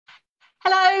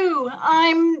Hello,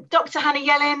 I'm Dr. Hannah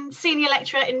Yellin, Senior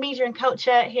Lecturer in Media and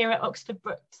Culture here at Oxford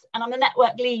Brookes, and I'm the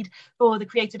Network Lead for the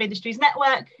Creative Industries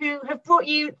Network, who have brought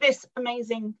you this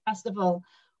amazing festival.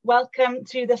 Welcome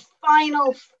to the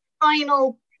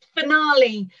final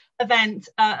finale event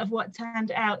of what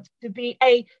turned out to be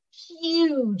a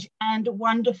huge and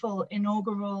wonderful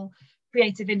inaugural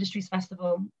Creative Industries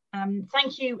Festival.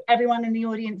 Thank you everyone in the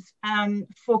audience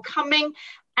for coming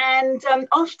and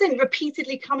often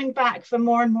repeatedly coming back for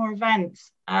more and more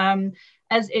events, as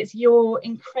it's your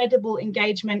incredible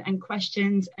engagement and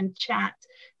questions and chat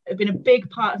have been a big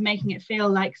part of making it feel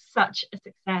like such a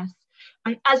success.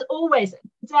 And as always,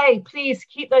 today, please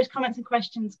keep those comments and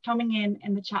questions coming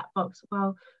in the chat box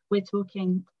while we're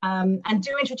talking, and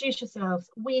do introduce yourselves.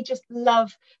 We just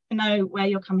love to know where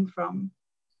you're coming from.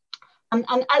 And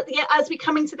as we're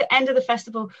coming to the end of the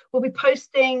festival, we'll be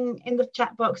posting in the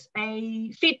chat box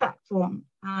a feedback form.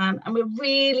 And we're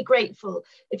really grateful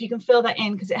if you can fill that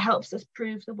in, because it helps us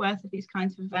prove the worth of these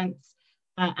kinds of events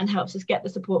and helps us get the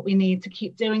support we need to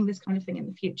keep doing this kind of thing in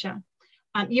the future.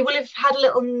 You will have had a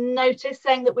little notice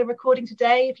saying that we're recording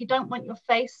today. If you don't want your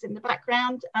face in the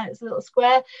background, it's a little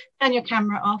square, turn your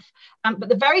camera off. But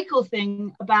the very cool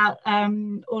thing about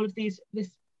all of these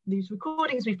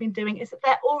recordings we've been doing is that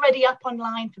they're already up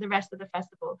online for the rest of the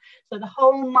festival. So the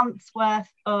whole month's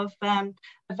worth of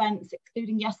events,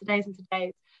 excluding yesterday's and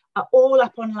today's, are all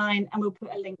up online, and we'll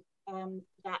put a link to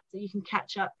that so you can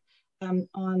catch up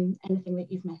on anything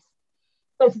that you've missed.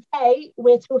 So today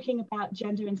we're talking about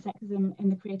gender and sexism in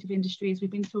the creative industries.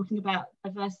 We've been talking about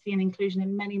diversity and inclusion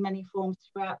in many, many forms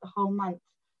throughout the whole month.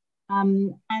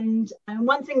 And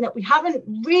one thing that we haven't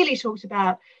really talked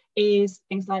about is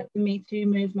things like the Me Too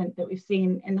movement that we've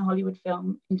seen in the Hollywood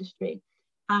film industry.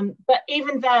 But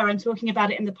even there, I'm talking about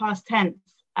it in the past tense.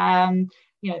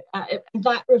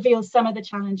 That reveals some of the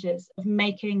challenges of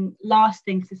making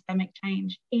lasting systemic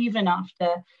change, even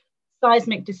after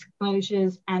seismic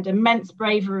disclosures and immense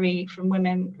bravery from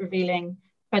women revealing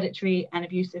predatory and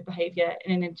abusive behaviour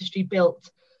in an industry built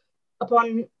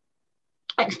upon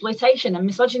exploitation and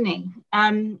misogyny.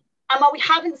 And while we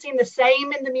haven't seen the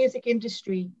same in the music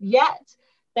industry yet,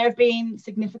 there have been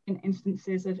significant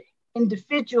instances of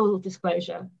individual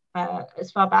disclosure.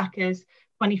 As far back as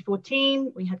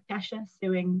 2014, we had Kesha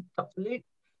suing Dr. Luke.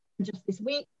 And just this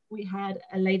week, we had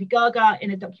a Lady Gaga in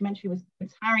a documentary with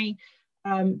Prince Harry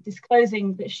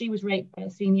disclosing that she was raped by a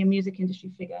senior music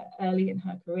industry figure early in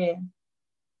her career.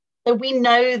 So we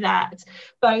know that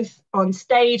both on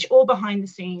stage or behind the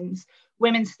scenes,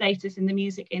 women's status in the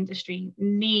music industry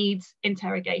needs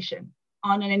interrogation.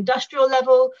 On an industrial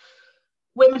level,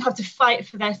 women have to fight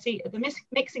for their seat at the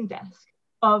mixing desk.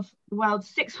 Of the world's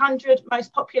 600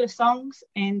 most popular songs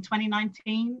in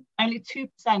 2019, only 2%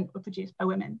 were produced by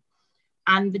women.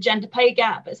 And the gender pay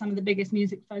gap at some of the biggest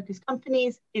music-focused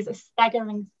companies is a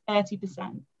staggering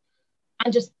 30%.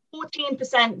 And just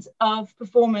 14% of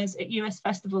performers at US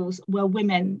festivals were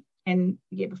women in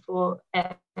the year before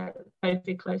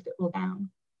COVID closed it all down.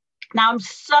 Now I'm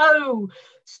so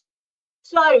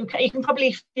you can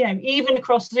probably, even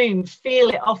across Zoom, feel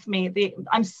it off me.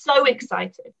 I'm so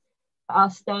excited. Our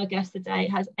star guest today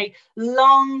has a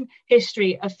long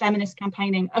history of feminist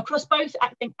campaigning across both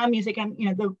acting and music and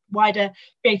the wider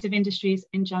creative industries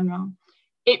in general.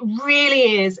 It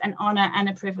really is an honour and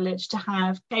a privilege to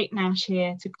have Kate Nash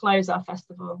here to close our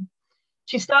festival.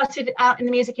 She started out in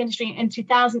the music industry in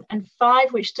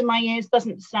 2005, which to my ears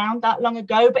doesn't sound that long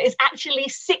ago, but is actually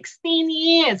 16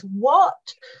 years. What?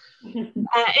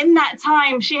 In that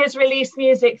time, she has released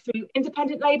music through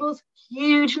independent labels,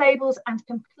 huge labels, and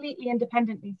completely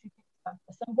independently through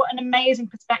Kickstarter. So what an amazing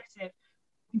perspective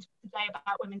today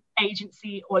about women's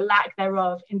agency or lack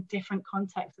thereof in different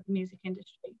contexts of the music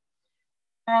industry.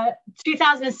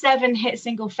 2007 hit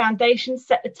single Foundation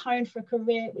set the tone for a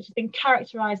career which has been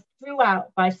characterised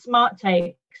throughout by smart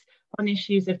takes on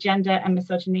issues of gender and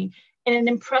misogyny in an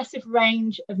impressive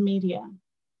range of media.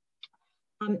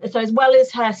 So as well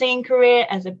as her singing career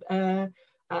as a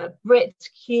BRIT,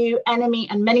 Q, Enemy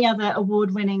and many other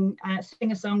award-winning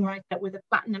singer-songwriter with a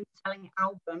platinum-selling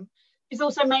album, she's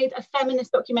also made a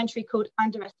feminist documentary called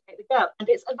Underestimate the Girl, and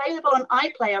it's available on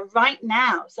iPlayer right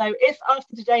now. So if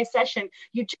after today's session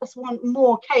you just want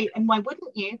more Kate, and why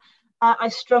wouldn't you, I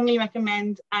strongly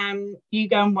recommend you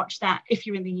go and watch that if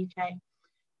you're in the UK.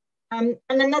 And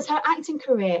then there's her acting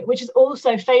career, which is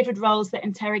also favoured roles that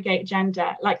interrogate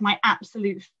gender, like my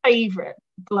absolute favourite,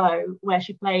 Glow, where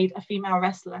she played a female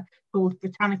wrestler called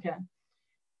Britannica.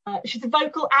 She's a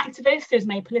vocal activist who has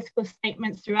made political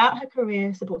statements throughout her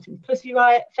career supporting Pussy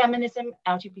Riot, feminism,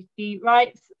 LGBT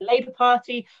rights, the Labour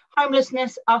Party,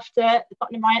 homelessness after the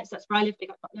Tottenham riots, that's where I live,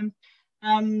 big up Tottenham,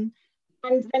 And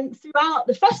then throughout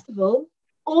the festival,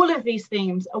 all of these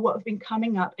themes are what have been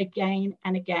coming up again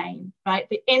and again, right?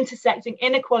 The intersecting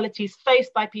inequalities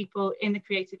faced by people in the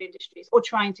creative industries or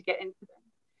trying to get into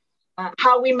them.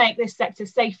 How we make this sector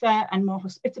safer and more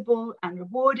hospitable and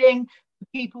rewarding for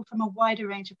people from a wider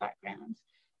range of backgrounds,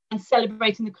 and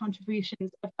celebrating the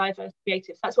contributions of diverse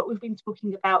creatives. That's what we've been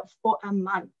talking about for a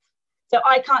month. So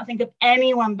I can't think of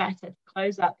anyone better to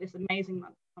close up this amazing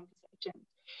month of conversation.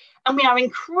 And we are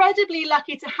incredibly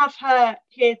lucky to have her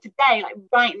here today, like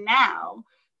right now,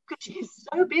 because she's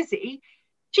so busy.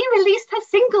 She released her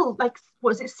single, like,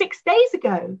 what was it, 6 days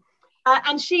ago?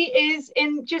 And she is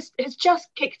has just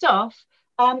kicked off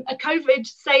a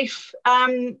COVID-safe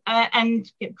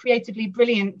and creatively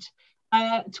brilliant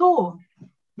tour.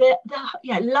 The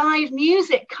live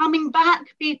music coming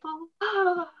back, people.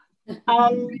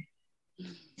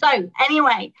 So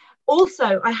anyway,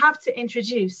 also, I have to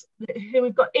introduce who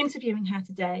we've got interviewing her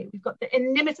today. We've got the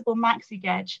inimitable Maxie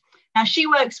Gedge. Now, she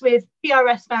works with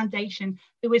PRS Foundation,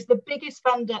 who is the biggest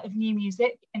funder of new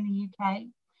music in the UK.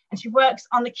 And she works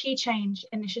on the Key Change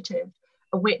initiative,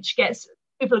 which gets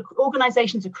people,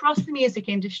 organisations across the music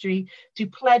industry to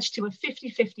pledge to a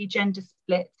 50-50 gender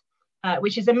split,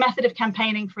 which is a method of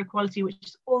campaigning for equality, which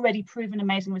has already proven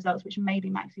amazing results, which maybe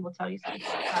Maxie will tell you something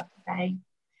about today.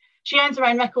 She owns her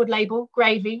own record label,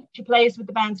 Gravy. She plays with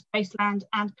the bands Graceland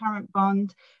and Current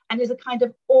Bond, and is a kind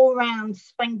of all-round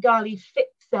Svengali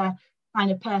fixer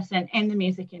kind of person in the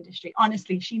music industry.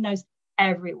 Honestly, she knows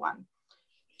everyone.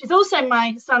 She's also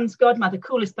my son's godmother,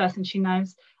 coolest person she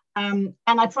knows. And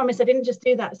I promise I didn't just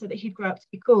do that so that he'd grow up to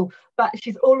be cool, but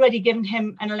she's already given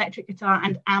him an electric guitar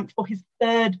and amp for his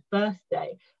 3rd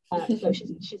birthday. So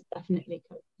she's definitely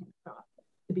coaching him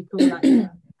to be cool like that.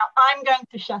 Now, I'm going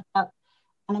to shut up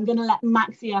and I'm going to let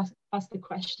Maxie ask the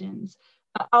questions.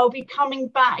 I'll be coming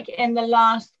back in the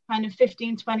last kind of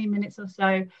 15, 20 minutes or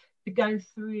so to go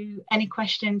through any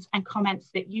questions and comments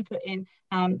that you put in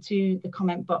to the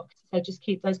comment box. So just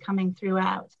keep those coming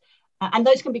throughout. And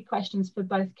those can be questions for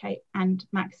both Kate and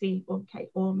Maxie, or Kate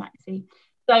or Maxie.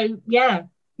 So yeah,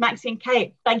 Maxie and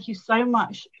Kate, thank you so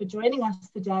much for joining us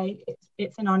today.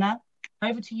 It's an honour.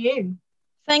 Over to you.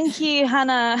 Thank you,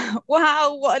 Hannah.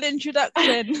 Wow, what an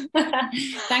introduction.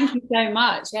 Thank you so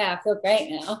much. Yeah, I feel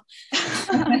great now.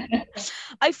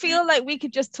 I feel like we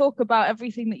could just talk about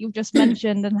everything that you've just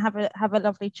mentioned and have a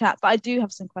lovely chat, but I do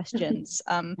have some questions.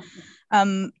 And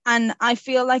I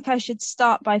feel like I should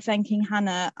start by thanking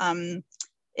Hannah.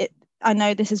 I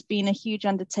know this has been a huge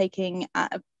undertaking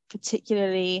at a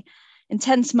particularly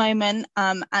intense moment,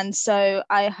 and so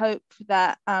I hope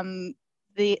that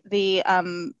the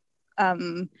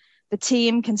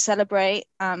team can celebrate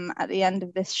at the end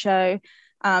of this show,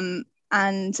 and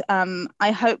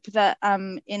I hope that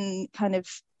in kind of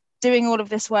doing all of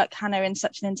this work, Hannah, in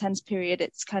such an intense period,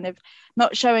 it's kind of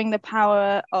not showing the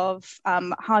power of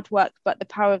hard work, but the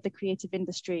power of the creative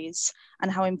industries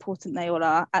and how important they all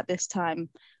are at this time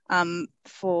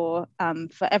for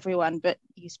everyone, but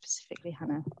you specifically,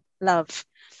 Hannah. Love.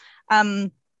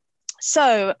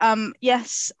 So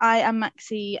yes, I am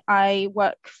Maxie. I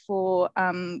work for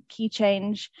Key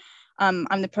Change.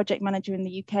 I'm the project manager in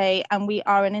the UK, and we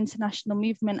are an international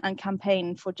movement and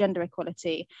campaign for gender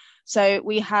equality. So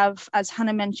we have, as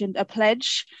Hannah mentioned, a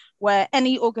pledge where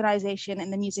any organisation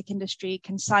in the music industry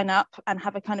can sign up and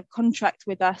have a kind of contract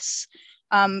with us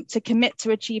to commit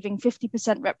to achieving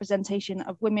 50% representation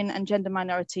of women and gender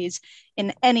minorities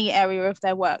in any area of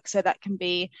their work. So that can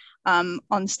be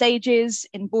on stages,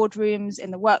 in boardrooms,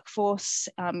 in the workforce,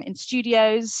 in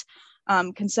studios,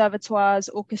 conservatoires,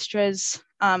 orchestras.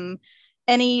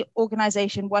 Any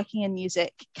organisation working in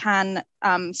music can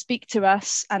speak to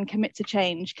us and commit to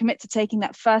change, commit to taking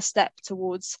that first step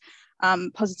towards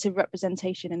positive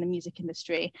representation in the music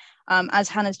industry. As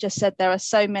Hannah's just said, there are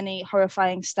so many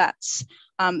horrifying stats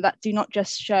that do not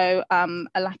just show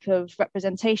a lack of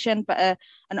representation, but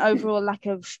an overall lack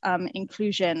of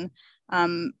inclusion,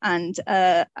 and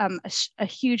a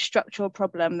huge structural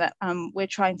problem that we're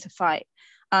trying to fight.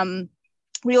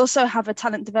 We also have a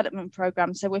talent development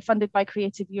program. So we're funded by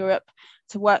Creative Europe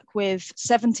to work with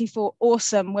 74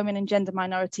 awesome women and gender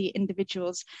minority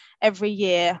individuals every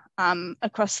year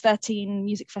across 13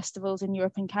 music festivals in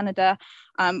Europe and Canada,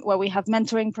 where we have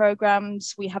mentoring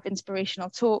programs, we have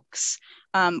inspirational talks,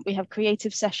 we have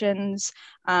creative sessions,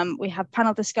 we have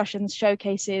panel discussions,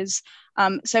 showcases.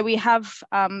 So we have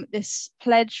this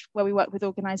pledge where we work with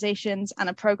organizations and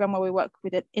a program where we work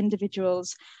with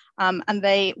individuals. and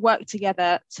they work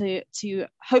together to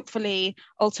hopefully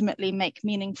ultimately make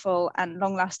meaningful and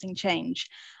long-lasting change.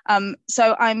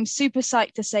 So I'm super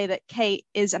psyched to say that Kate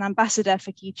is an ambassador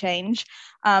for Key Change,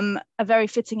 a very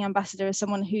fitting ambassador as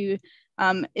someone who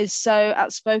is so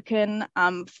outspoken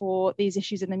for these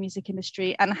issues in the music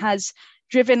industry and has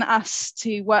driven us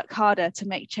to work harder to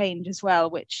make change as well,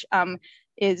 which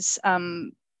is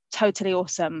totally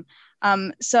awesome.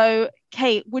 So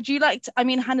Kate, would you like to, I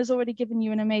mean, Hannah's already given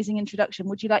you an amazing introduction.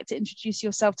 Would you like to introduce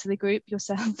yourself to the group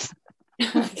yourself?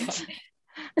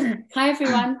 Hi,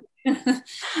 everyone.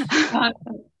 Hi,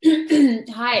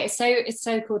 it's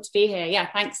so cool to be here. Yeah,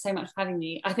 thanks so much for having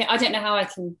me. I don't know how I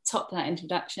can top that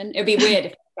introduction. It'd be weird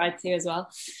if I tried to as well.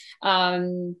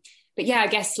 But yeah, I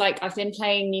guess like I've been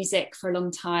playing music for a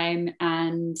long time,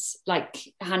 and like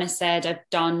Hannah said, I've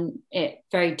done it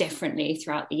very differently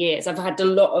throughout the years. I've had a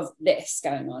lot of this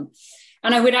going on,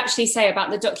 and I would actually say about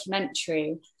the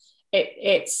documentary,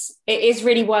 it is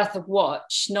really worth a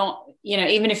watch. Not, you know,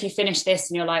 even if you finish this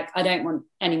and you're like, I don't want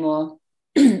any more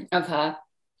of her,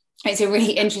 it's a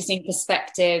really interesting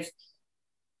perspective,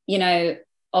 you know,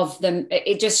 of them.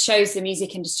 It just shows the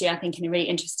music industry, I think, in a really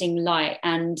interesting light.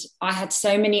 And I had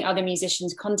so many other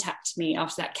musicians contact me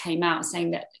after that came out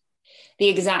saying that the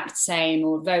exact same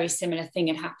or very similar thing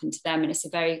had happened to them, and it's a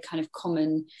very kind of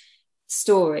common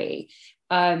story.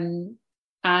 And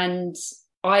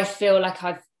I feel like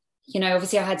I've, you know,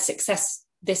 obviously I had success,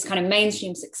 this kind of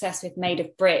mainstream success with Made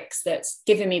of Bricks, that's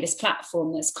given me this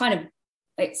platform that's kind of,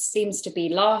 it seems to be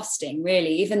lasting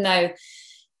really, even though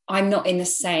I'm not in the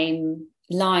same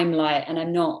limelight and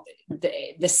I'm not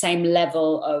the same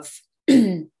level of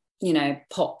you know,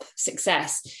 pop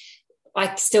success.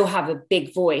 I still have a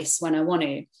big voice when I want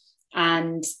to,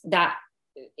 and that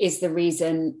is the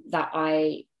reason that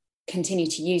I continue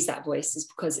to use that voice, is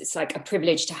because it's like a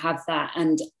privilege to have that.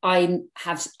 And I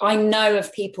know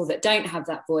of people that don't have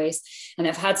that voice and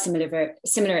have had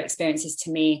similar experiences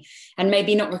to me, and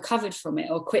maybe not recovered from it,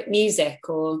 or quit music,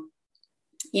 or,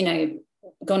 you know,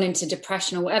 gone into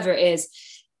depression or whatever it is.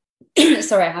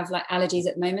 Sorry, I have like allergies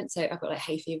at the moment, so I've got like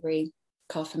hay fevery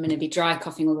cough. I'm going to be dry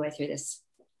coughing all the way through this,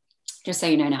 just so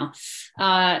you know now.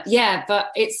 Yeah,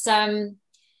 but it's not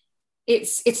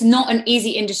an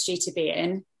easy industry to be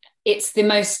in. It's the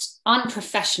most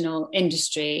unprofessional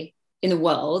industry in the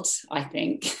world, I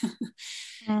think.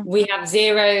 We have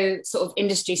zero sort of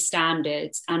industry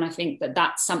standards, and I think that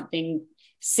that's something,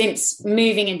 since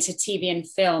moving into TV and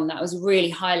film, that was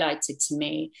really highlighted to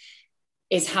me,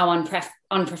 is how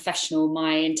unprofessional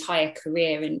my entire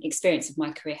career and experience of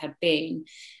my career had been.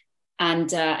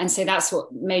 And so that's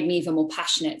what made me even more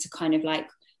passionate to kind of like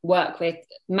work with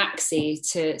Maxie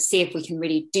to see if we can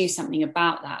really do something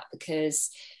about that,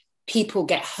 because people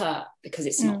get hurt because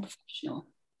it's not professional.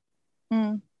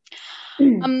 And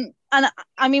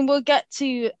I mean, we'll get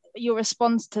to your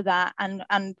response to that and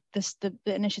the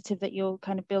initiative that you're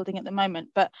kind of building at the moment,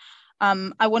 but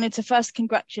I wanted to first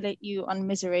congratulate you on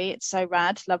Misery. It's so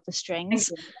rad. Love the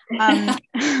strings.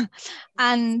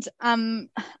 And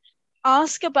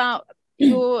ask about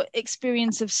your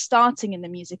experience of starting in the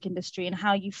music industry and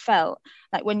how you felt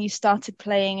like when you started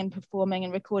playing and performing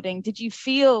and recording. Did you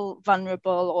feel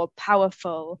vulnerable or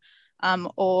powerful,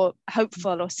 or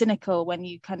hopeful or cynical when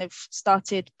you kind of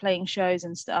started playing shows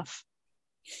and stuff?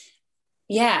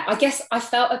 Yeah, I guess I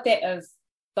felt a bit of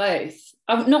both.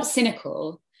 I'm not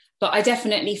cynical, but I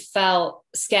definitely felt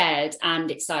scared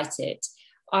and excited.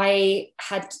 I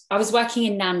was working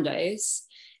in Nando's,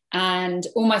 and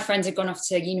all my friends had gone off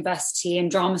to university and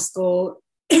drama school,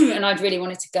 and I'd really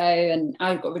wanted to go, and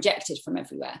I got rejected from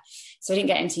everywhere. So I didn't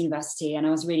get into university, and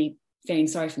I was really feeling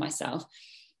sorry for myself,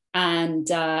 and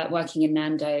working in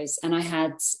Nando's. And I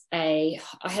had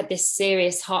this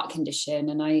serious heart condition,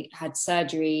 and I had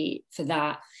surgery for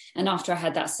that. And after I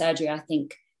had that surgery, I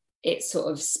think it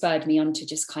sort of spurred me on to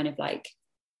just kind of like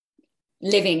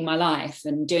living my life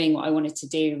and doing what I wanted to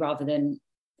do, rather than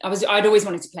I'd always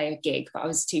wanted to play a gig, but I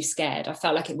was too scared. I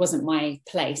felt like it wasn't my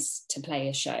place to play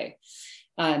a show.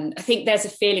 I think there's a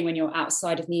feeling when you're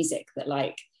outside of music that,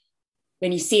 like,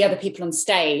 when you see other people on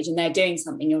stage and they're doing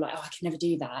something, you're like, oh, I can never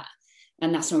do that.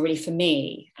 And that's not really for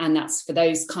me. And that's for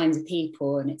those kinds of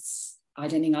people. And I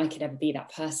don't think I could ever be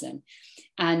that person.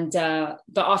 And, but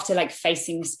after like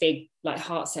facing this big like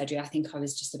heart surgery, I think I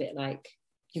was just a bit like,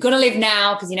 you've got to live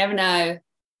now, because you never know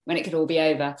when it could all be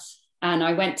over. And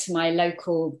I went to my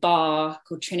local bar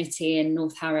called Trinity in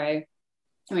North Harrow,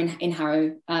 or in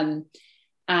Harrow. And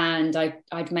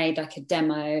I'd made like a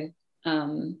demo,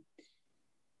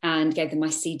 and gave them my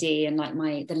CD and like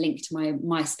the link to my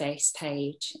MySpace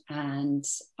page. And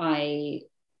I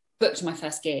booked my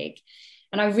first gig.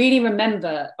 And I really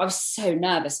remember I was so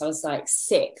nervous. I was like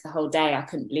sick the whole day. I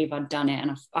couldn't believe I'd done it.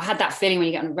 And I had that feeling when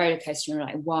you get on a roller coaster and you're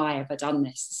like, why have I done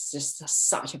this? It's just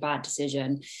such a bad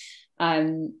decision.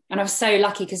 And I was so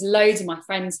lucky because loads of my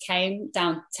friends came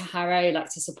down to Harrow,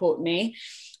 like, to support me.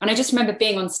 And I just remember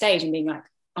being on stage and being like,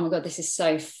 oh my God, this is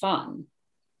so fun.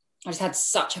 I just had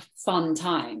such a fun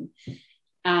time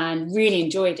and really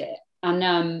enjoyed it.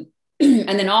 And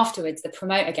and then afterwards, the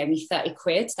promoter gave me 30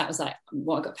 quid. That was like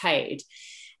what I got paid.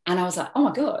 And I was like, oh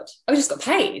my God, I just got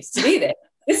paid to do this.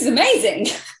 This is amazing.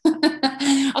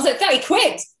 I was like, 30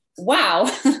 quid. Wow.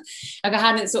 Like, I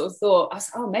hadn't sort of thought, I was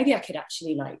like, oh, maybe I could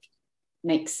actually like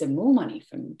make some more money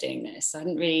from doing this. I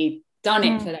hadn't really done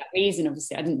it for that reason.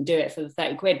 Obviously, I didn't do it for the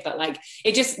 30 quid, but like,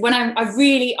 it just, when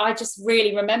I just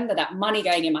really remember that money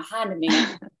going in my hand and being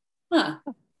like,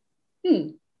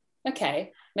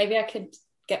 okay, maybe I could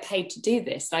get paid to do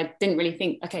this. I didn't really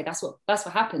think, okay, that's what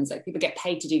happens. Like, people get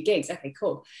paid to do gigs. Okay,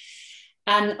 cool.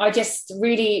 And I just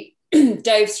really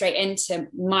dove straight into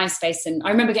MySpace. And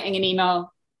I remember getting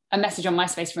a message on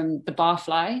MySpace from the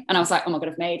Barfly, and I was like, oh my God,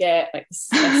 I've made it. Like, this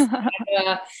is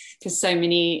because so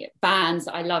many bands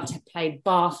that I loved had played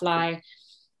Barfly.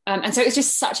 And so it was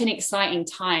just such an exciting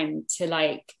time to,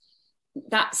 like,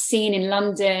 that scene in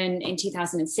London in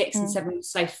 2006 and 2007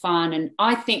 was so fun. And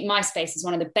I think MySpace is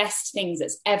one of the best things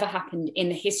that's ever happened in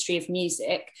the history of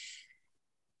music.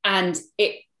 And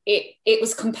it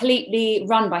was completely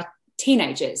run by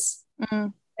teenagers.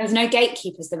 There was no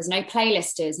gatekeepers, there was no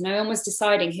playlisters, no one was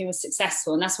deciding who was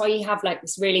successful. And that's why you have like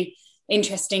this really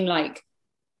interesting like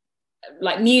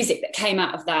music that came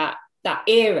out of that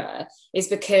era, is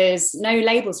because no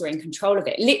labels were in control of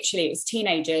it. Literally, it was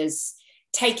teenagers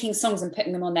taking songs and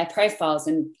putting them on their profiles,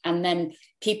 and then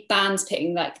bands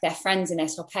putting like their friends in their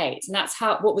top 8, and that's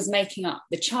what was making up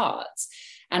the charts.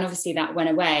 And obviously that went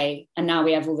away, and now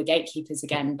we have all the gatekeepers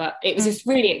again. But it was this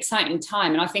really exciting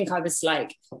time, and I think I was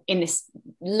like in this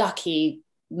lucky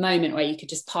moment where you could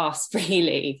just pass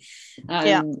freely,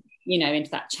 you know,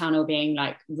 into that channel being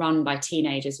like run by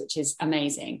teenagers, which is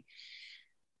amazing.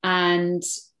 And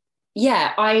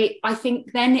yeah, I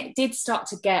think then it did start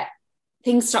to get,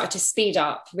 things started to speed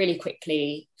up really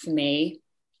quickly for me.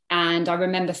 And I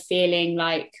remember feeling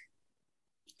like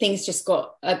things just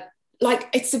got like,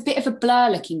 it's a bit of a blur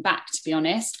looking back, to be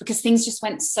honest, because things just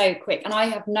went so quick. And I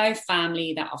have no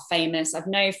family that are famous. I've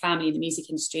no family in the music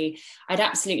industry. I had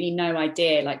absolutely no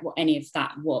idea like what any of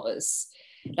that was.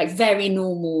 Like, very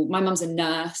normal. My mum's a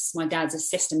nurse. My dad's a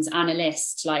systems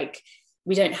analyst. Like,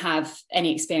 we don't have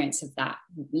any experience of that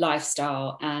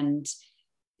lifestyle. And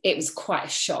it was quite a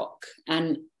shock.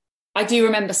 And I do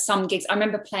remember some gigs. I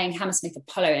remember playing Hammersmith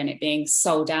Apollo and it being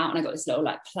sold out, and I got this little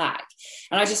like plaque,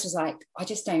 and I just was like, I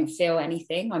just don't feel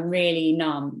anything. I'm really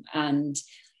numb, and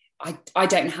I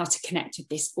don't know how to connect with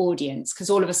this audience, because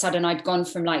all of a sudden I'd gone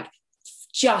from like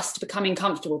just becoming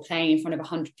comfortable playing in front of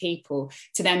 100 people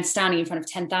to then standing in front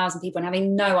of 10,000 people and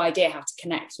having no idea how to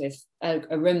connect with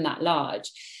a room that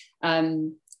large.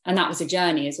 And that was a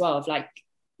journey as well of like,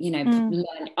 you know,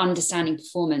 understanding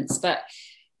performance. But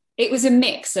it was a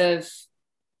mix of,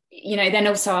 you know, then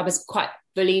also I was quite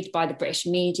bullied by the British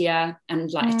media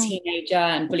and like a teenager,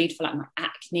 and bullied for like my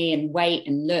acne and weight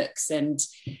and looks and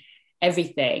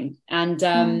everything. And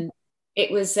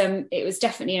it was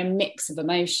definitely a mix of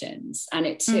emotions, and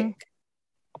it took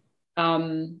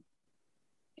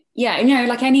yeah, you know,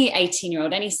 like any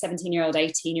 18-year-old, any 17-year-old,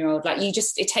 18-year-old, like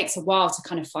it takes a while to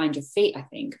kind of find your feet, I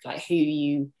think, like who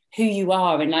you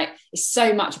are. And like, it's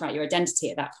so much about your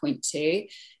identity at that point too.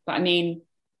 But I mean,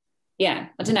 yeah,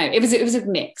 I don't know, it was a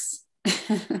mix.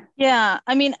 Yeah,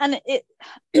 I mean, and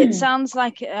it sounds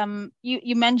like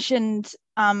you mentioned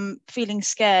feeling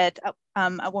scared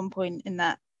at one point in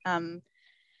that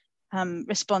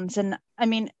response. And I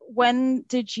mean, when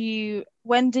did your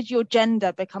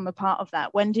gender become a part of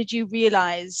that? When did you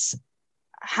realize,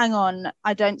 hang on,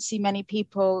 I don't see many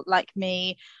people like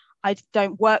me, I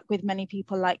don't work with many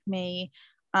people like me,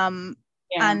 and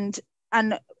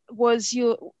was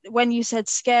when you said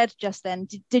scared just then,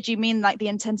 did you mean like the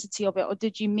intensity of it, or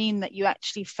did you mean that you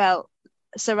actually felt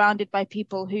surrounded by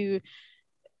people who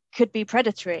could be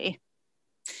predatory?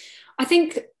 I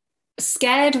think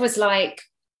scared was like,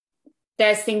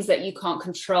 there's things that you can't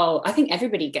control. I think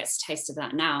everybody gets a taste of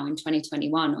that now in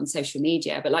 2021 on social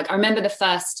media. But like, I remember the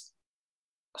first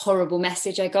horrible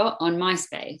message I got on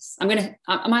MySpace. Am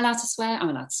I allowed to swear? I'm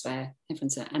allowed to swear.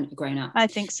 Everyone's grown up. I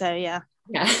think so, yeah.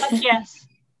 Yes.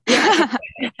 Yeah.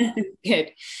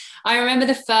 Good. I remember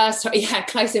the first,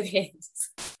 close of his.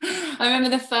 I remember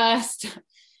the first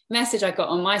message I got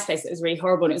on MySpace that was really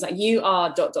horrible, and it was like, you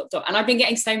are ... And I've been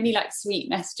getting so many like sweet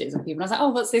messages of people, and I was like, oh,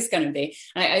 what's this going to be?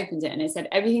 And I opened it and it said,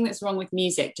 everything that's wrong with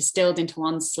music distilled into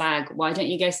one slag. Why don't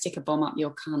you go stick a bomb up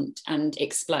your cunt and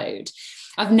explode?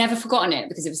 I've never forgotten it,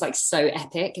 because it was like so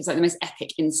epic. It was like the most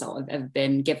epic insult I've ever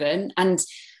been given. And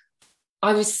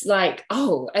I was like,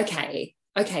 oh, okay,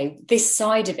 this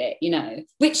side of it, you know,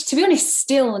 which, to be honest,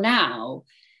 still now,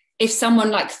 if someone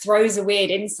like throws a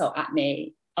weird insult at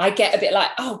me, I get a bit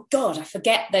like, oh God, I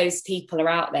forget those people are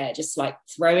out there just like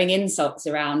throwing insults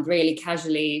around really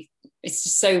casually. It's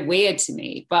just so weird to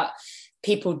me, but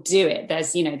people do it.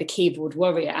 There's, you know, the keyboard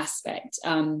warrior aspect.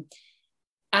 And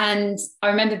I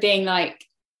remember being like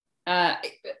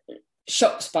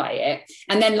shocked by it.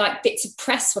 And then like bits of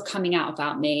press were coming out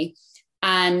about me,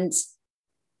 and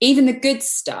even the good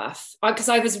stuff, because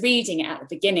I was reading it at the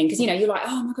beginning, because, you know, you're like,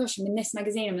 oh my gosh, I'm in this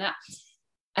magazine, I'm in that.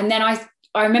 And then I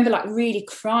remember like really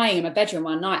crying in my bedroom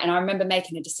one night, and I remember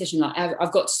making a decision like,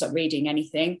 I've got to stop reading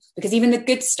anything, because even the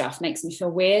good stuff makes me feel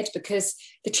weird, because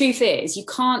the truth is you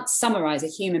can't summarize a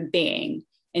human being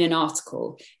in an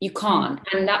article. You can't.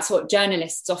 And that's what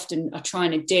journalists often are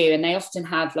trying to do. And they often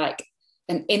have like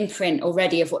an imprint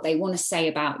already of what they want to say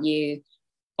about you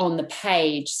on the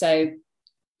page. So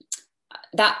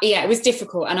that, yeah, it was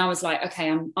difficult. And I was like, okay,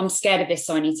 I'm scared of this,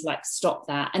 so I need to like stop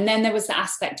that. And then there was the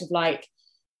aspect of like,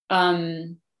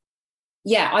 I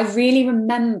really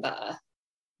remember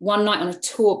one night on a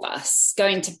tour bus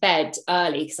going to bed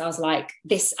early, because I was like,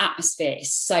 this atmosphere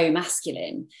is so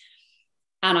masculine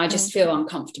and I just feel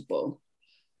uncomfortable.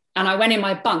 And I went in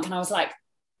my bunk and I was like,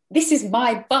 this is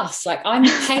my bus, like I'm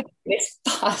paying for this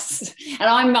bus and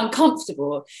I'm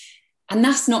uncomfortable. And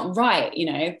that's not right, you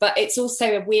know, but it's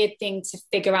also a weird thing to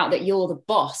figure out that you're the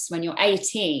boss when you're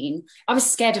 18. I was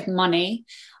scared of money.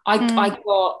 I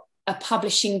got a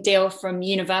publishing deal from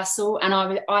Universal, and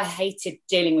I hated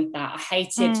dealing with that. I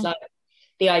hated like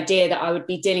the idea that I would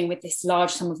be dealing with this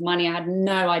large sum of money. I had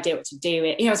no idea what to do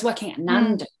with it. You know, I was working at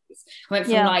Nando's. I went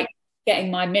from like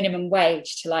getting my minimum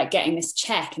wage to like getting this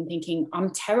check and thinking, I'm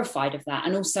terrified of that.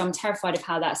 And also I'm terrified of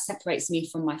how that separates me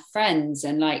from my friends,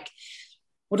 and like,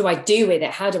 what do I do with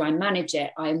it? How do I manage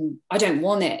it? I don't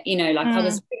want it, you know, like I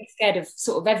was really scared of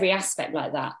sort of every aspect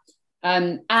like that.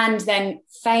 And then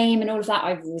fame and all of that,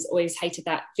 I was always hated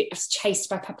that. I was chased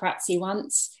by paparazzi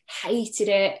once, hated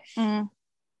it.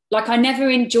 Like I never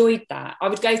enjoyed that. I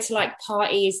would go to like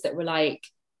parties that were like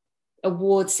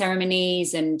award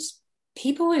ceremonies, and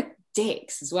people were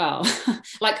dicks as well.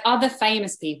 Like other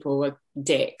famous people were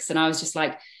dicks, and I was just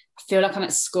like, I feel like I'm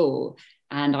at school.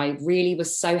 And I really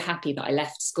was so happy that I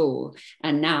left school,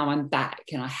 and now I'm back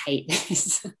and I hate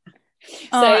this.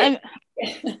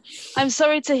 I'm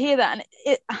sorry to hear that.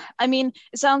 And it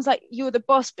sounds like you're the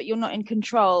boss, but you're not in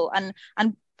control. And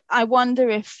I wonder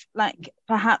if like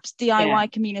perhaps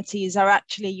DIY communities are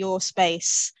actually your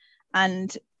space.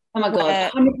 And oh my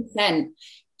God, 100%.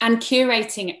 And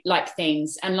curating like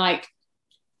things, and like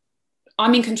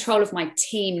I'm in control of my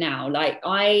team now. Like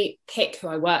I pick who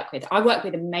I work with. I work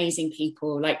with amazing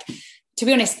people. Like, to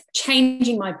be honest,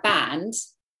 changing my band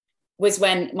was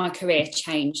when my career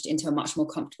changed into a much more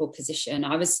comfortable position.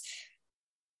 I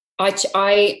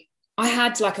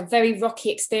had like a very rocky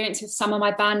experience with some of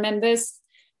my band members.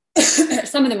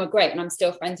 Some of them were great and I'm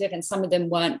still friends with, and some of them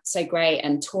weren't so great.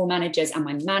 And tour managers, and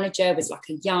my manager was like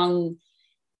a young,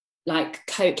 like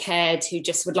cokehead who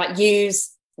just would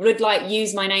use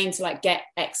my name to like get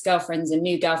ex-girlfriends and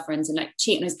new girlfriends, and like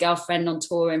cheat on his girlfriend on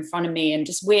tour in front of me, and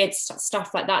just weird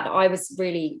stuff like that I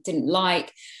didn't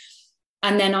like.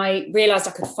 And then I realized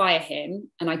I could fire him,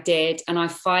 and I did, and I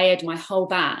fired my whole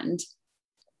band.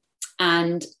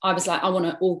 And I was like, I want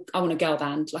a girl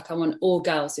band. Like I want all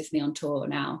girls with me on tour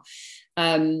now.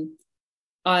 And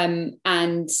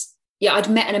yeah, I'd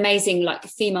met an amazing like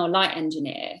female light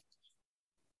engineer,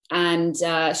 and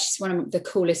she's one of the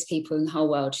coolest people in the whole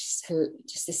world. She's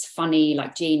just this funny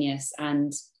like genius.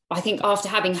 And I think after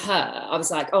having her, I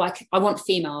was like, oh, I want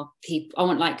female people. I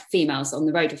want like females on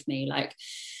the road with me, like.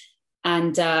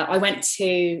 And I went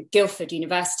to Guildford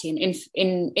University and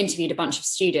interviewed a bunch of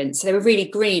students. So they were really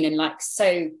green and like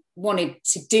so wanted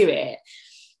to do it.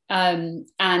 And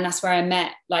that's where I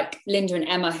met like Linda and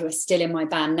Emma, who are still in my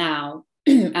band now,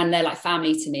 and they're like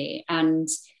family to me. And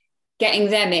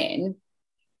getting them in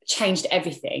changed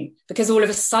everything, because all of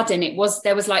a sudden there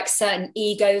was like certain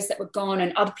egos that were gone,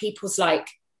 and other people's like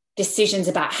decisions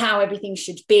about how everything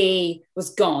should be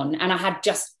was gone. And I had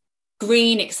just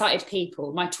green, excited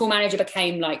people. My tour manager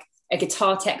became like a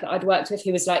guitar tech that I'd worked with,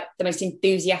 who was like the most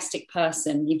enthusiastic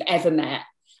person you've ever met.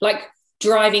 Like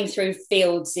driving through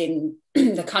fields in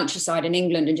the countryside in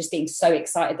England and just being so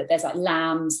excited that there's like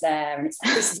lambs there, and it's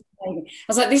like, this is amazing. I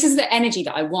was like, this is the energy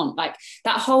that I want. Like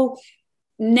that whole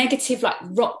negative, like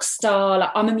rock star,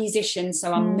 like I'm a musician,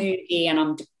 so I'm moody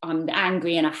and I'm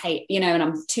angry and I hate, you know, and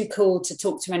I'm too cool to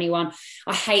talk to anyone.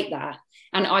 I hate that.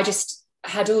 And I just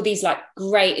had all these like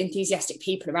great enthusiastic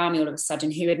people around me all of a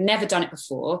sudden who had never done it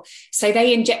before. So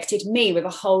they injected me with a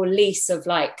whole lease of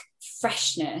like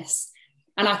freshness,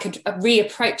 and I could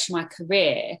reapproach my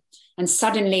career and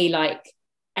suddenly like,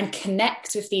 and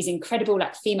connect with these incredible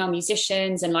like female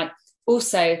musicians. And like,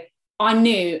 also I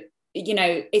knew, you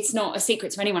know, it's not a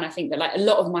secret to anyone, I think, that like a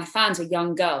lot of my fans were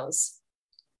young girls.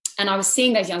 And I was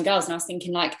seeing those young girls and I was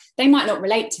thinking like, they might not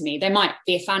relate to me. They might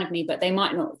be a fan of me, but they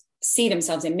might not see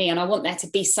themselves in me. And I want there to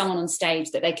be someone on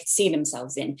stage that they could see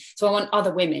themselves in. So I want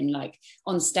other women like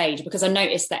on stage, because I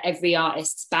noticed that every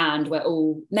artist's band were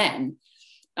all men.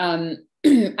 And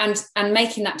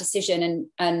making that decision,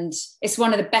 and it's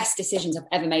one of the best decisions I've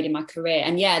ever made in my career.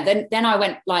 And yeah, then I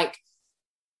went like,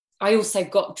 I also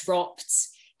got dropped,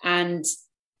 and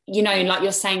you know, like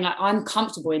you're saying, like I'm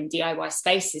comfortable in DIY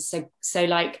spaces. So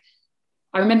like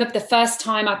I remember the first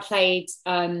time I played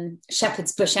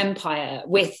Shepherd's Bush Empire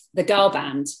with the girl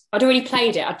band. I'd already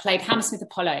played it. I'd played Hammersmith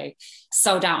Apollo,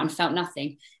 sold out and felt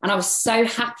nothing. And I was so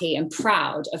happy and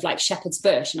proud of like Shepherd's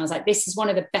Bush. And I was like, this is one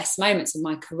of the best moments of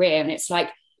my career. And it's like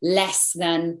less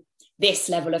than this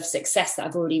level of success that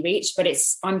I've already reached. But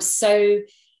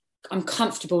I'm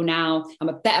comfortable now. I'm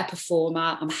a better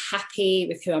performer. I'm happy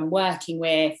with who I'm working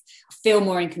with. I feel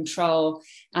more in control.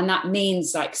 And that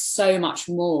means like so much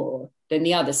more than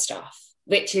the other stuff,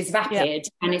 which is vapid.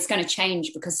 And it's going to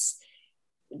change, because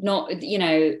not, you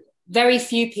know, very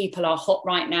few people are hot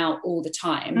right now all the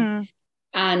time.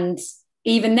 And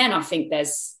even then I think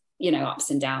there's, you know, ups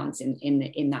and downs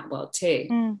in that world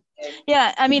too.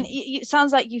 Yeah, I mean, it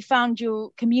sounds like you found your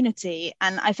community,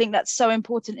 and I think that's so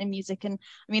important in music. And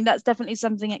I mean, that's definitely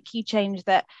something at Key Change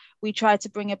that we try to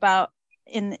bring about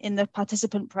in the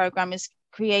participant program, is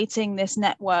creating this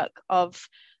network of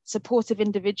supportive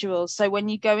individuals. So when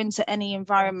you go into any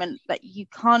environment that you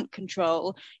can't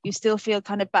control, you still feel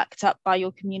kind of backed up by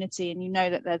your community, and you know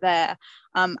that they're there.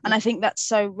 And I think that's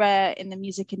so rare in the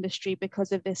music industry,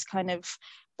 because of this kind of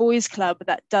boys club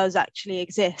that does actually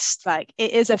exist. Like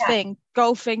it is a thing.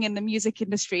 Golfing in the music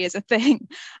industry is a thing.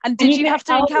 And did you have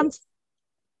to encounter?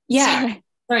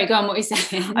 Sorry, go on, what were you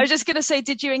saying? I was just going to say,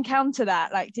 did you encounter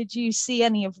that? Like, did you see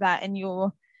any of that in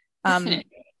your 100%.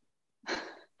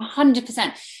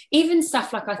 Even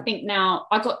stuff like, I think now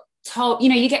I got told, you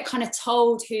know, you get kind of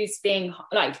told who's being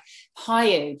like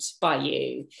hired by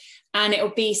you, and it'll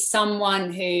be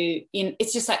someone who, you know,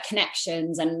 it's just like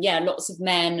connections, and lots of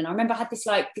men. And I remember I had this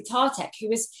like guitar tech who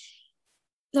was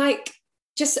like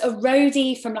just a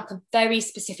roadie from like a very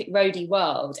specific roadie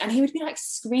world, and he would be like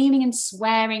screaming and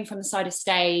swearing from the side of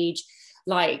stage,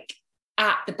 like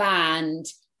at the band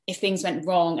if things went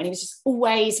wrong, and he was just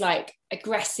always like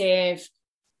aggressive.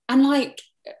 And like,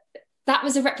 that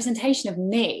was a representation of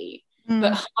me,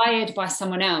 but hired by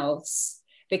someone else.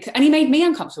 And he made me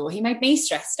uncomfortable. He made me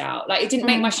stressed out. Like, it didn't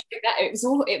make my show better.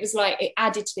 It was like, it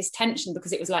added to this tension,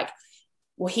 because it was like,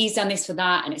 well, he's done this for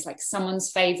that. And it's like someone's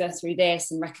favor through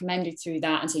this and recommended through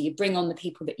that. And so you bring on the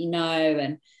people that you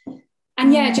know.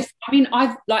 And just, I mean,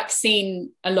 I've like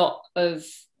seen a lot of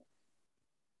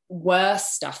worse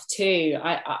stuff too.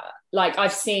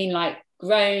 I've seen like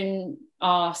grown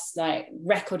ass like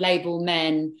record label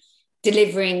men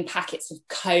delivering packets of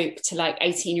coke to like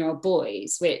 18-year-old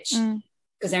boys, which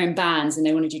because they're in bands and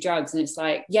they want to do drugs, and it's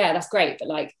like, yeah, that's great, but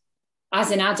like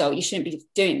as an adult you shouldn't be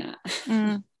doing that.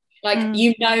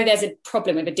 You know, there's a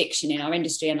problem with addiction in our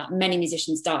industry, and like many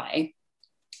musicians die.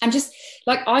 And just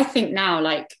like, I think now,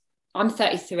 like I'm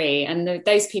 33 and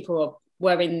those people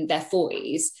were in their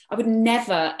 40s. I would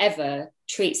never ever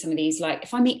treat some of these, like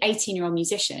if I meet 18-year-old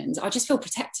musicians, I just feel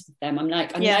protective of them. I'm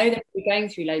like, I know that we're going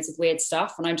through loads of weird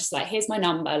stuff, and I'm just like, here's my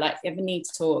number, like if you ever need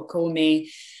to talk, call me.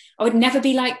 I would never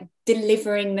be like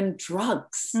delivering them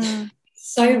drugs.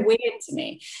 So weird to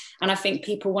me. And I think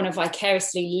people want to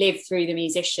vicariously live through the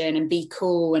musician and be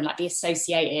cool and like be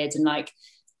associated, and like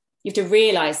you have to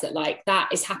realize that like that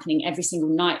is happening every single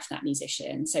night for that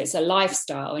musician. So it's a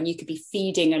lifestyle, and you could be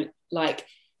feeding a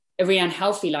really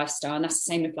unhealthy lifestyle. And that's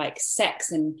the same with like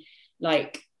sex, and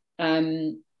like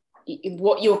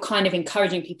what you're kind of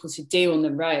encouraging people to do on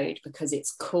the road because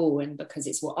it's cool and because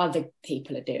it's what other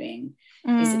people are doing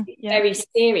is very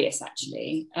serious,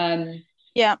 actually.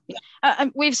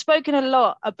 We've spoken a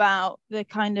lot about the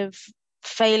kind of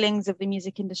failings of the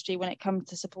music industry when it comes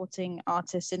to supporting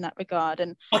artists in that regard.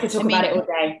 And I could talk about it all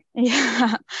day.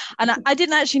 Yeah, and I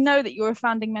didn't actually know that you're a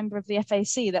founding member of the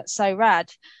FAC. That's so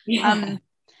rad. Yeah.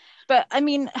 But I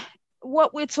mean,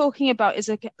 what we're talking about is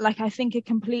I think a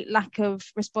complete lack of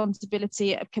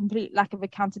responsibility, a complete lack of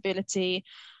accountability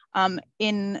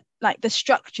in like the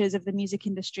structures of the music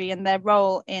industry and their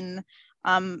role in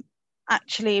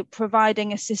actually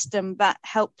providing a system that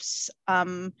helps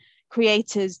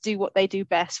creators do what they do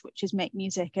best, which is make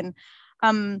music. And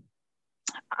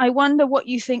I wonder what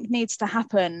you think needs to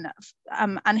happen,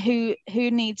 and who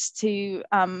needs to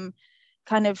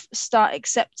kind of start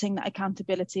accepting that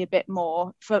accountability a bit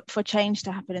more for change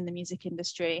to happen in the music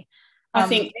industry. I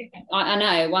think I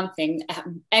know one thing: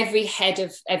 every head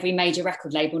of every major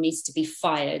record label needs to be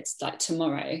fired like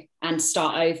tomorrow and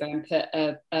start over and put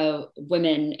a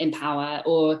woman in power,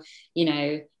 or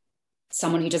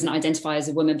someone who doesn't identify as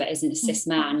a woman but isn't a cis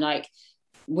man. Like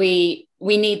we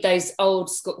need those old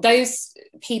school. Those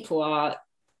people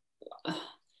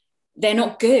they're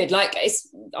not good. Like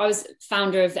I was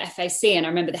founder of the FAC, and I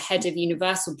remember the head of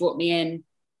Universal brought me in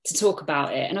to talk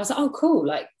about it, and I was like, oh cool,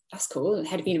 like that's cool, the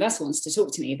head of Universal wants to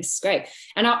talk to me, this is great.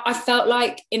 And I felt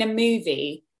like in a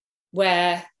movie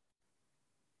where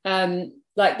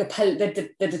like the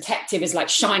detective is like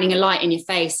shining a light in your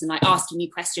face and like asking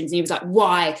you questions, and he was like,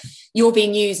 why? You're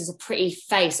being used as a pretty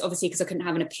face, obviously because I couldn't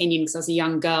have an opinion because I was a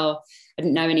young girl, I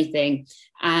didn't know anything,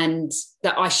 and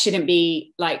that I shouldn't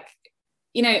be like,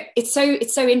 it's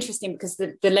so interesting because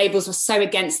the labels were so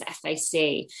against the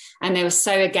FAC, and they were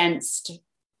so against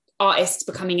artists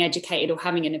becoming educated or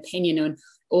having an opinion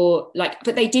but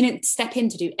they didn't step in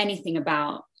to do anything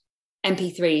about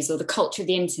MP3s or the culture of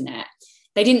the internet.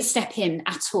 They didn't step in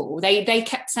at all. They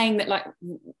kept saying that like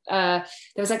there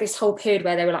was like this whole period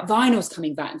where they were like, vinyl's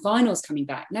coming back.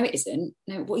 No, it isn't.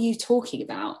 No, what are you talking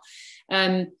about?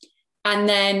 And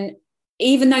then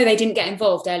even though they didn't get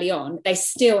involved early on, they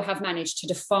still have managed to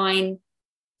define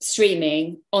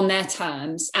streaming on their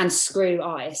terms and screw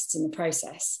artists in the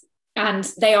process. And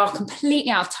they are completely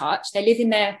out of touch. They live in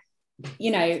their,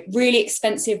 really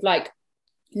expensive, like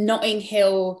Notting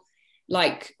Hill,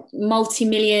 like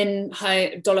multi-million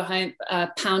dollar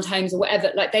pound homes or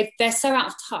whatever. Like they're so out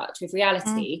of touch with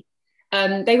reality.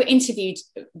 They were interviewed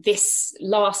this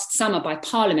last summer by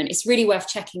Parliament. It's really worth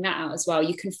checking that out as well.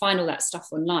 You can find all that stuff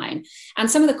online. And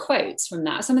some of the quotes from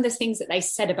that, some of the things that they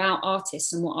said about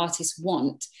artists and what artists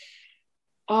want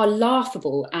are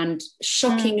laughable and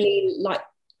shockingly like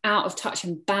out of touch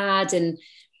and bad. And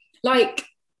like,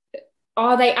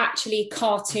 are they actually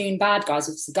cartoon bad guys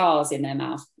with cigars in their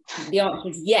mouth? The answer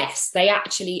is yes, they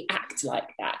actually act like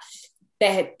that.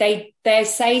 They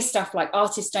say stuff like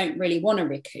artists don't really want to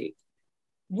recoup.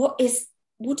 What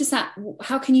does that,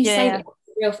 how can you say that?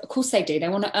 Of course they do. They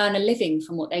want to earn a living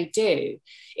from what they do.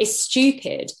 It's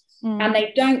stupid. And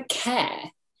they don't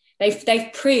care.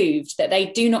 They've proved that they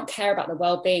do not care about the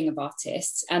well-being of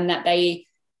artists, and that they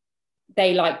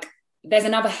like, there's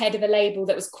another head of a label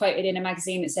that was quoted in a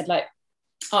magazine that said like,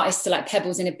 artists are like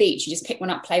pebbles in a beach, you just pick one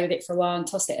up, play with it for a while and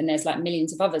toss it, and there's like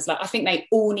millions of others. Like I think they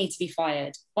all need to be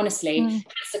fired, honestly. It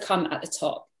has to come at the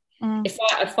top. If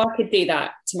I could do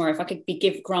that tomorrow, if I could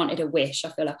be granted a wish, I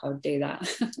feel like I would do that.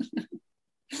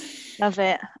 Love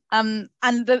it. And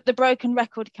the Broken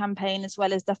Record campaign as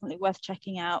well is definitely worth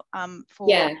checking out. Tom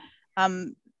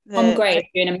Gray is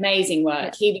doing amazing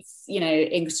work. He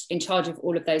was, in charge of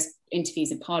all of those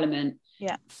interviews in Parliament.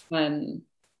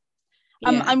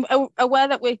 I'm aware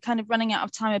that we're kind of running out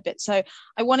of time a bit, so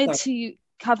I wanted to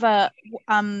cover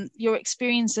your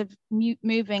experience of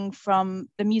moving from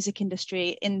the music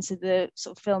industry into the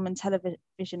sort of film and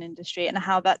television industry, and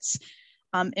how that's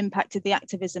impacted the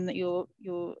activism that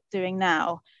you're doing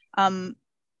now.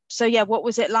 What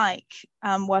was it like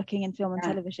working in film and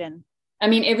television? I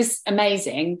mean, it was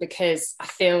amazing because I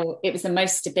feel it was the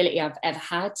most stability I've ever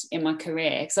had in my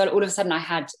career. So all of a sudden I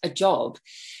had a job,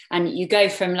 and you go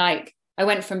from like, I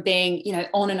went from being,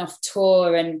 on and off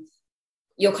tour, and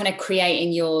you're kind of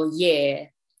creating your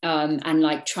year and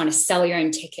like trying to sell your own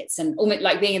tickets, and almost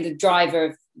like being the driver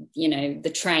of,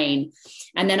 the train.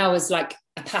 And then I was like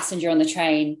a passenger on the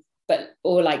train,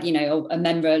 or a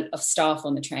member of staff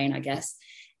on the train, I guess.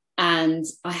 And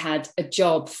I had a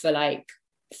job for like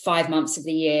 5 months of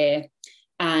the year,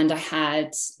 and I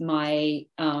had my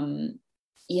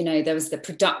there was the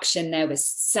production, there was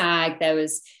SAG, there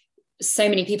was so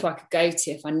many people I could go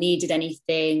to if I needed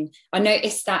anything. I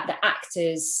noticed that the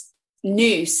actors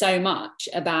knew so much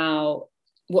about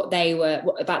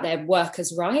about their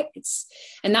workers' rights,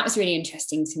 and that was really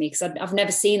interesting to me because I've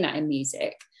never seen that in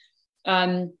music.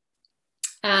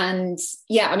 And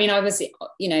yeah, I mean, I was,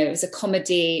 you know, it was a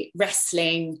comedy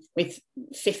wrestling with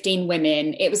 15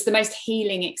 women. It was the most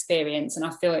healing experience. And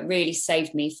I feel it really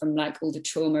saved me from like all the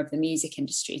trauma of the music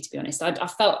industry, to be honest. I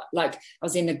felt like I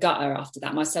was in the gutter after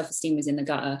that. My self-esteem was in the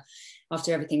gutter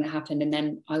after everything that happened. And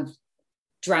then I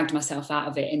dragged myself out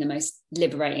of it in the most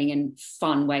liberating and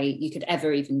fun way you could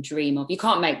ever even dream of. You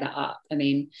can't make that up. I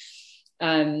mean,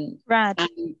 Rad.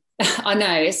 I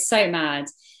know, it's so mad.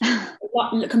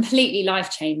 Completely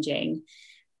life-changing.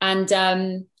 And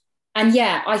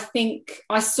yeah, I think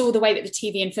I saw the way that the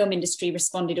TV and film industry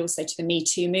responded also to the Me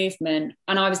Too movement,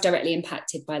 and I was directly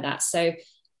impacted by that. So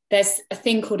there's a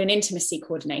thing called an intimacy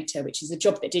coordinator, which is a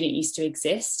job that didn't used to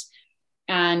exist.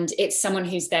 And it's someone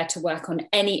who's there to work on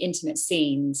any intimate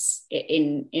scenes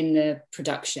in the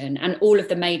production. And all of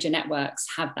the major networks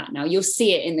have that now. You'll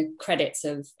see it in the credits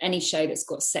of any show that's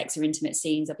got sex or intimate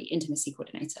scenes. There'll be intimacy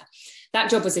coordinator. That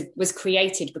job was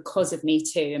created because of Me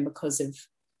Too and because of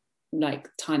like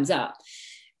Time's Up.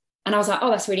 And I was like,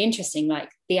 oh, that's really interesting.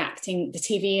 Like the acting, the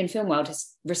TV and film world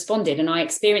has responded. And I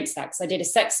experienced that because I did a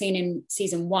sex scene in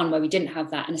season 1 where we didn't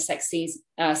have that, and a sex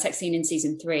scene in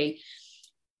season 3.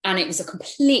 And it was a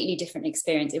completely different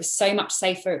experience. It was so much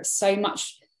safer. It was so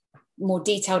much more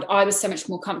detailed. I was so much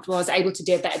more comfortable. I was able to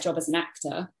do a better job as an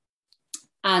actor.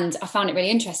 And I found it really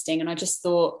interesting. And I just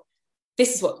thought,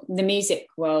 this is what the music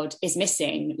world is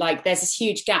missing. Like there's this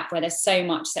huge gap where there's so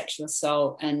much sexual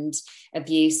assault and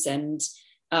abuse and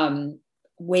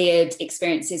weird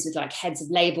experiences with like heads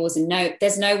of labels, and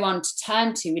there's no one to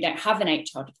turn to. We don't have an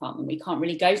HR department. We can't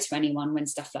really go to anyone when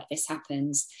stuff like this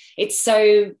happens. It's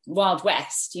so Wild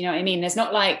West, you know what I mean? There's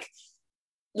not like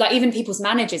even people's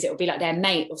managers, it'll be like their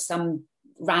mate or some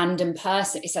random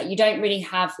person. It's like you don't really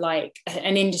have like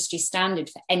an industry standard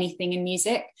for anything in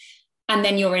music. And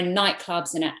then you're in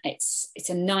nightclubs and it's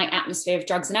a night atmosphere of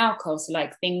drugs and alcohol, so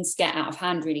like things get out of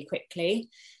hand really quickly.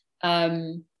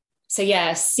 So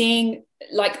yeah, seeing,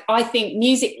 like, I think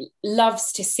music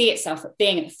loves to see itself at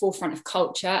being at the forefront of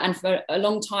culture, and for a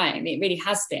long time it really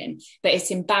has been, but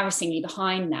it's embarrassingly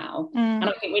behind now. And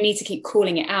I think we need to keep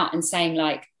calling it out and saying,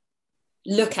 like,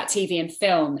 look at TV and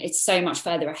film, it's so much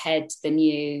further ahead than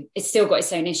you. It's still got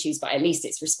its own issues, but at least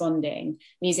it's responding.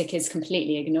 Music is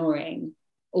completely ignoring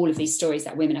all of these stories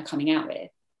that women are coming out with.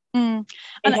 In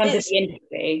terms of the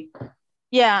industry.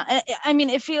 Yeah, I mean,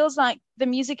 it feels like the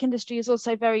music industry is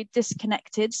also very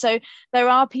disconnected. So there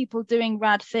are people doing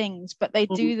rad things, but they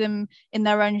do them in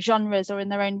their own genres or in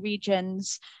their own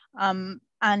regions, and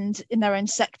in their own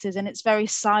sectors. And it's very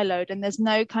siloed. And there's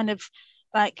no kind of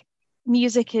like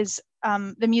music is,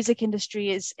 the music industry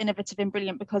is innovative and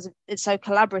brilliant because it's so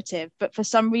collaborative. But for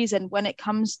some reason, when it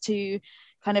comes to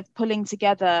kind of pulling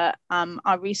together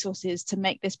our resources to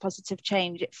make this positive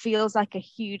change, it feels like a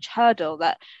huge hurdle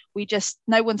that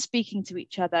no one's speaking to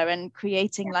each other and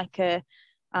creating like a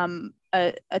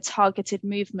targeted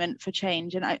movement for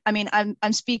change. And I mean,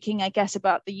 I'm speaking, I guess,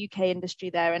 about the UK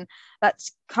industry there, and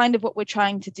that's kind of what we're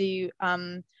trying to do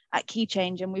at Key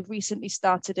Change. And we've recently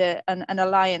started an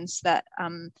alliance that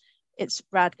it's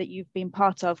rad that you've been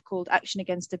part of, called Action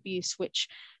Against Abuse, which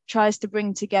tries to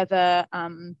bring together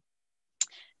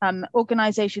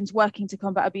organizations working to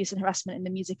combat abuse and harassment in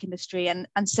the music industry and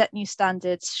set new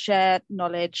standards, share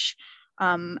knowledge,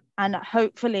 and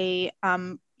hopefully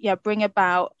bring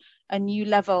about a new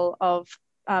level of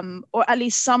or at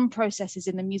least some processes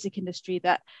in the music industry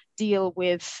that deal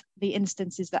with the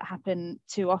instances that happen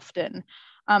too often.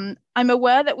 I'm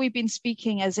aware that we've been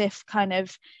speaking as if kind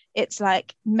of it's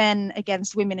like men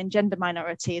against women and gender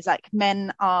minorities, like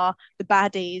men are the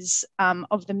baddies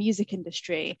of the music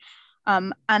industry.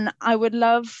 And I would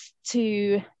love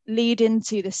to lead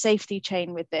into the safety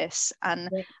chain with this, and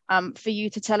for you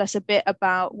to tell us a bit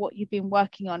about what you've been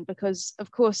working on, because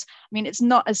of course, I mean, it's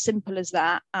not as simple as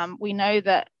that. We know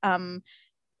that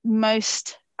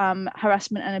most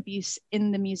harassment and abuse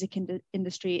in the music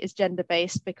industry is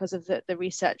gender-based because of the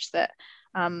research that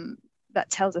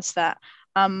tells us that.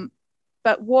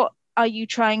 But what are you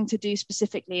trying to do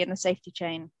specifically in the safety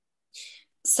chain?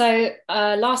 So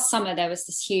last summer, there was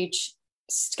this huge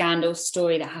scandal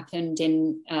story that happened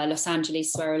in Los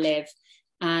Angeles, where I live.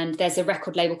 And there's a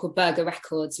record label called Burger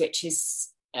Records, which is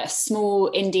a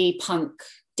small indie punk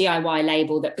DIY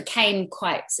label that became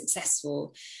quite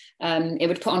successful. It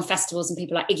would put on festivals and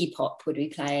people like Iggy Pop would be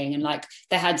playing. And like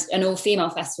they had an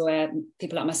all-female festival where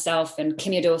people like myself and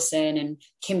Kimya Dawson and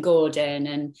Kim Gordon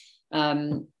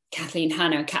and Kathleen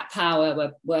Hanna and Cat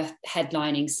Power were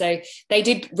headlining. So they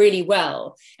did really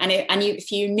well. And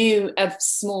if you knew a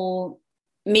small,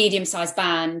 medium-sized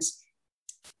band,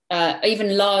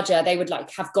 even larger, they would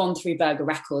like have gone through Burger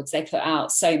Records. They put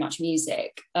out so much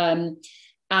music.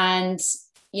 And,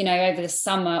 you know, over the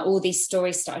summer, all these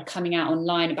stories started coming out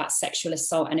online about sexual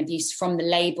assault and abuse from the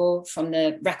label, from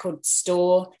the record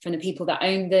store, from the people that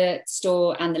own the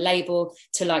store and the label,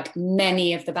 to like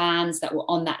many of the bands that were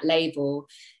on that label.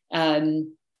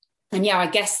 And yeah, I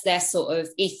guess their sort of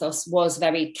ethos was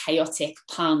very chaotic,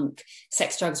 punk,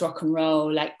 sex, drugs, rock and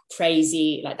roll, like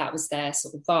crazy, like that was their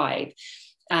sort of vibe.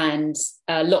 And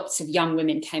lots of young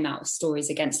women came out with stories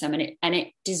against them, and it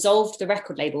dissolved the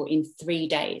record label in 3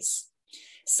 days.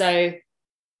 So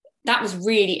that was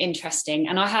really interesting.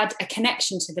 And I had a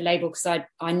connection to the label because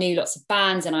I knew lots of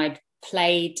bands, and I'd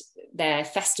played their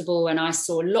festival, and I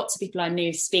saw lots of people I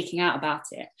knew speaking out about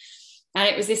it. And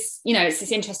it was this, you know, it's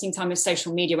this interesting time of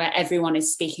social media where everyone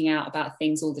is speaking out about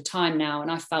things all the time now.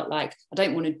 And I felt like I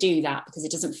don't want to do that because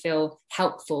it doesn't feel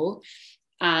helpful.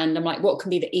 And I'm like, what can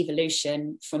be the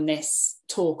evolution from this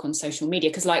talk on social media?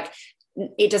 Because like,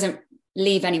 it doesn't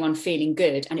leave anyone feeling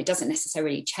good, and it doesn't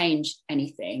necessarily change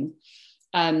anything.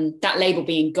 That label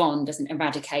being gone doesn't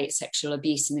eradicate sexual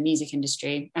abuse in the music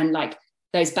industry. And like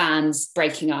those bands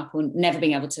breaking up or never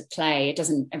being able to play, it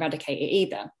doesn't eradicate it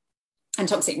either. And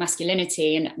toxic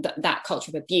masculinity and that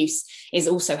culture of abuse is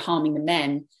also harming the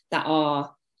men that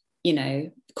are, you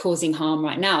know, causing harm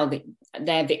right now.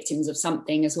 They're victims of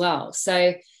something as well.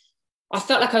 So I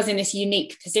felt like I was in this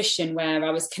unique position where I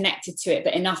was connected to it,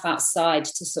 but enough outside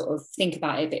to sort of think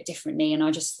about it a bit differently. And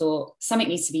I just thought something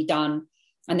needs to be done.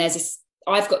 And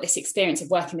I've got this experience of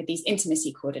working with these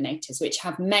intimacy coordinators, which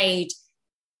have made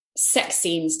sex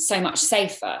scenes so much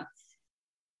safer.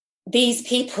 These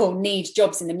people need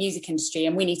jobs in the music industry,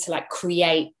 and we need to like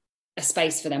create a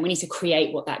space for them. We need to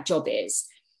create what that job is.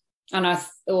 And I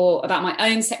thought about my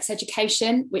own sex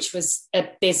education, which was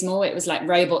abysmal. It was like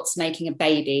robots making a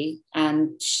baby,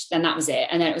 and that was it.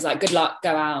 And then it was like, good luck,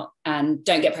 go out and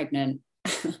don't get pregnant.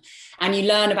 And you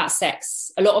learn about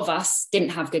sex. A lot of us didn't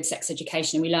have good sex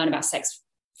education, and we learn about sex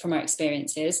from our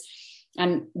experiences.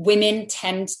 And women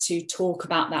tend to talk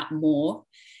about that more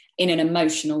in an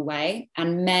emotional way,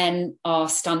 and men are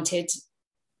stunted.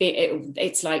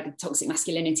 It's like toxic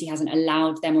masculinity hasn't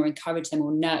allowed them or encouraged them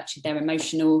or nurtured their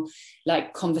emotional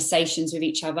like conversations with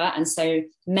each other. And so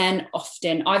men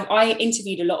often, I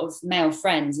interviewed a lot of male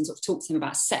friends and sort of talked to them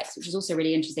about sex, which was also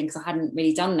really interesting because I hadn't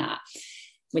really done that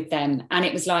with them. And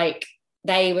it was like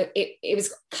it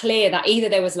was clear that either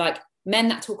there was like men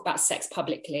that talk about sex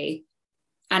publicly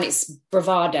and it's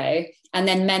bravado, and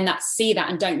then men that see that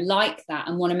and don't like that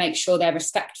and want to make sure they're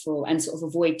respectful and sort of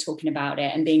avoid talking about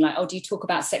it and being like, oh, do you talk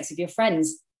about sex with your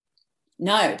friends?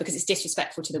 No, because it's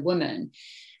disrespectful to the woman.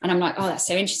 And I'm like, oh, that's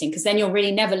so interesting, because then you're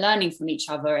really never learning from each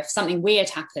other. If something weird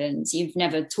happens, you've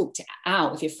never talked it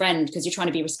out with your friend because you're trying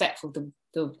to be respectful of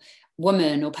the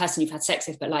woman or person you've had sex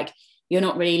with, but like you're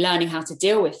not really learning how to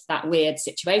deal with that weird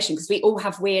situation, because we all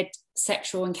have weird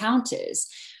sexual encounters.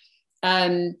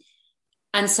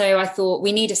 And so I thought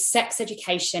we need a sex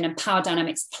education and power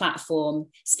dynamics platform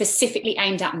specifically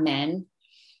aimed at men.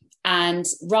 And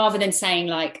rather than saying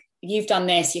like, you've done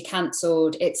this, you're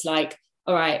cancelled, it's like,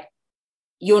 all right,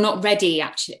 you're not ready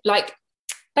actually. Like,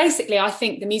 basically, I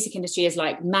think the music industry is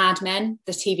like Mad Men,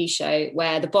 the TV show,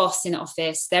 where the boss in the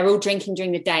office, they're all drinking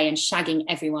during the day and shagging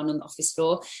everyone on the office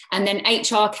floor. And then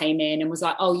HR came in and was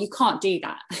like, oh, you can't do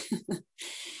that.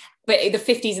 But in the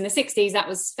 50s and the 60s, that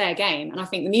was fair game. And I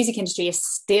think the music industry is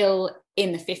still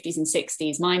in the 50s and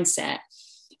 60s mindset.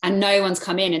 And no one's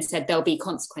come in and said there'll be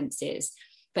consequences.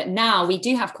 But now we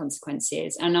do have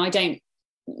consequences. And I don't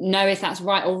know if that's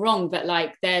right or wrong, but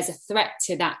like there's a threat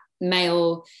to that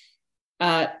male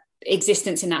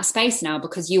existence in that space now,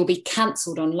 because you'll be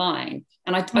cancelled online.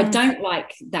 And I don't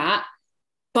like that.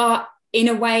 But in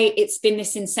a way, it's been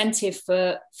this incentive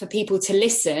for people to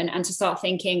listen and to start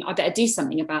thinking, I better do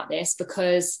something about this,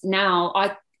 because now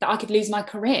I could lose my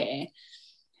career.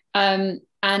 You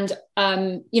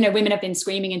know, women have been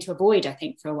screaming into a void, I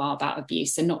think, for a while about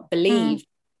abuse and not believed.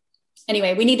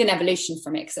 Anyway, we need an evolution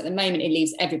from it, because at the moment it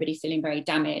leaves everybody feeling very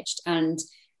damaged. And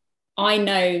I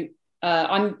know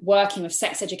I'm working with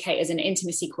sex educators and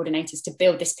intimacy coordinators to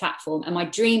build this platform. And my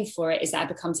dream for it is that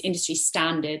it becomes industry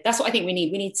standard. That's what I think we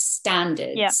need. We need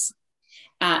standards.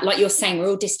 Yeah. Like you're saying, we're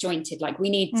all disjointed. Like we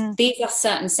need, these are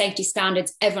certain safety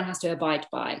standards everyone has to abide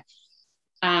by.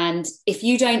 And if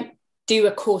you don't do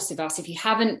a course with us, if you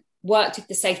haven't worked with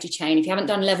the safety chain, if you haven't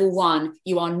done level 1,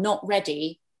 you are not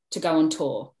ready to go on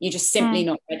tour. You're just simply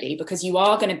not ready, because you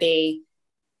are going to be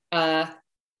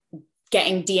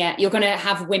you're going to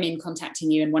have women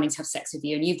contacting you and wanting to have sex with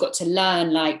you, and you've got to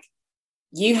learn, like,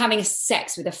 you having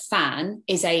sex with a fan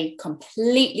is a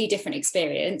completely different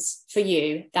experience for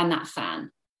you than that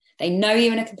fan. They know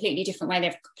you in a completely different way. They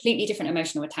have a completely different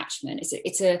emotional attachment.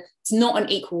 It's not an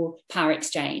equal power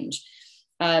exchange.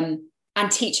 And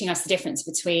teaching us the difference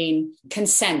between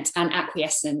consent and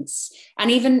acquiescence. And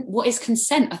even what is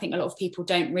consent? I think a lot of people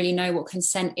don't really know what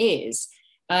consent is.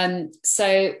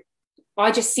 So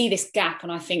I just see this gap,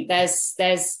 and I think there's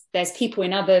people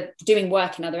doing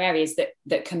work in other areas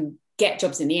that can get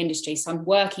jobs in the industry. So I'm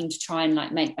working to try and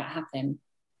like make that happen.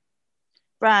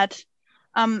 Brad,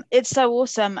 it's so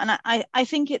awesome. And I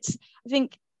think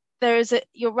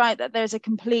you're right that there's a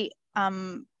complete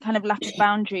kind of lack of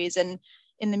boundaries and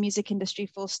in the music industry,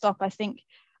 full stop. I think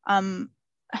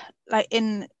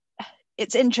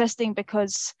it's interesting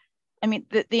because I mean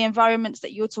the environments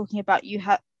that you're talking about, you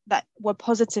had that were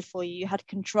positive for you, you had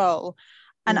control.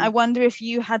 And I wonder if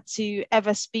you had to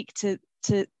ever speak to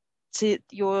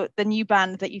the new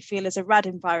band that you feel is a rad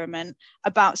environment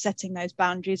about setting those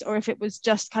boundaries, or if it was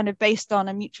just kind of based on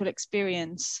a mutual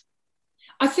experience.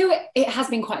 I feel it has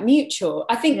been quite mutual.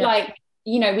 I think like,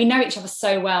 you know, we know each other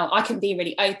so well. I can be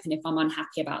really open if I'm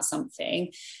unhappy about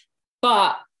something,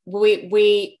 but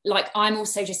we like, I'm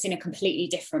also just in a completely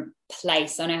different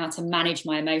place. I know how to manage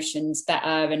my emotions better,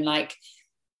 and like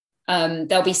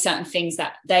there'll be certain things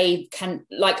that they can,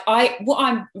 like, what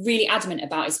I'm really adamant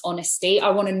about is honesty.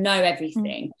 I want to know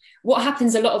everything. What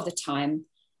happens a lot of the time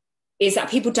is that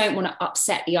people don't want to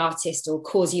upset the artist or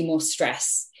cause you more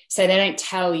stress, so they don't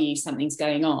tell you something's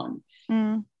going on.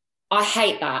 I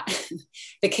hate that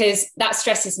because that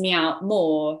stresses me out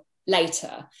more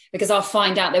later, because I'll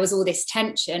find out there was all this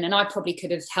tension and I probably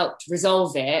could have helped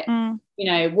resolve it. You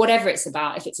know, whatever it's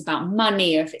about, if it's about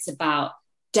money or if it's about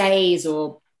days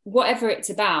or whatever it's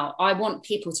about, I want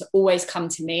people to always come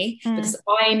to me because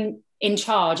I'm in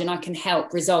charge and I can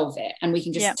help resolve it, and we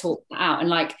can just talk that out. And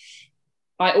like,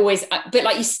 but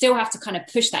like, you still have to kind of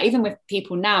push that. Even with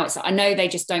people now, it's like, I know they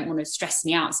just don't want to stress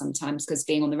me out sometimes because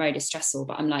being on the road is stressful,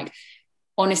 but I'm like,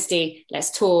 honesty,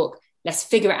 let's talk, let's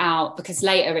figure it out, because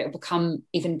later it will become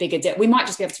even bigger. We might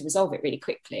just be able to resolve it really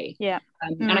quickly.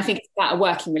 And I think it's about a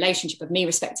working relationship of me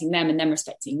respecting them and them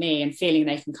respecting me, and feeling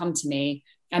they can come to me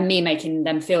and me making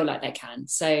them feel like they can.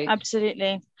 So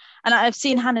absolutely. And I've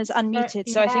seen Hannah's unmuted,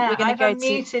 so I think we're going to go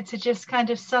unmuted to just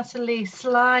kind of subtly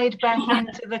slide back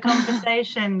into the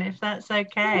conversation, if that's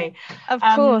okay. Of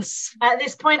course. At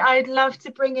this point, I'd love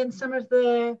to bring in some of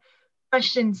the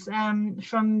questions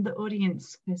from the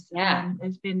audience, because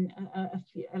there's been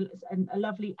a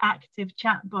lovely active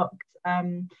chat box.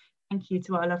 Thank you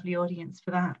to our lovely audience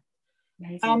for that.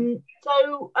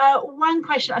 So one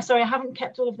question, sorry, I haven't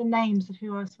kept all of the names of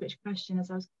who asked which question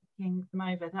as I was looking them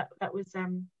over. That was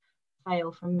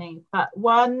fail from me, but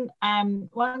one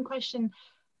question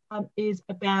is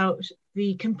about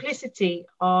the complicity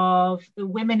of the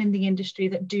women in the industry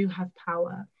that do have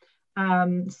power.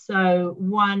 So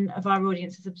one of our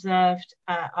audience has observed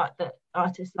that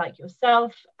artists like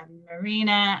yourself and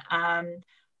Marina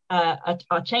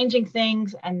are changing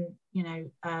things, and you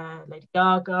know, Lady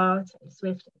Gaga, Taylor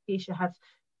Swift, and Keisha have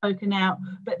spoken out,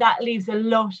 but that leaves a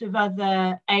lot of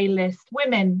other A-list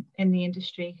women in the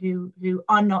industry who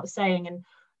are not saying,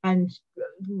 and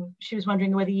she was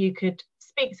wondering whether you could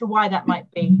speak to why that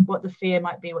might be, what the fear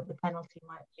might be, what the penalty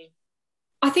might be.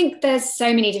 I think there's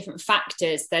so many different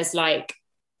factors. There's like,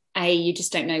 you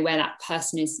just don't know where that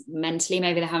person is mentally.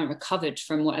 Maybe they haven't recovered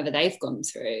from whatever they've gone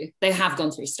through. They have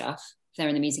gone through stuff if they're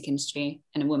in the music industry,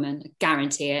 and a woman, I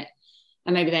guarantee it.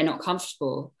 And maybe they're not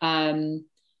comfortable.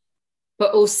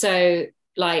 But also,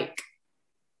 like,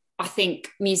 I think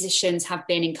musicians have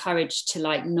been encouraged to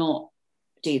like not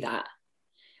do that.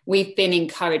 We've been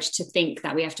encouraged to think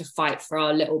that we have to fight for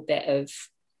our little bit of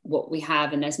what we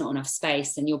have, and there's not enough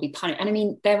space and you'll be punished. And I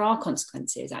mean, there are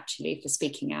consequences actually for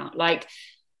speaking out. Like,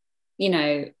 you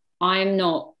know, I'm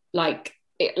not like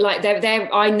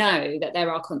there I know that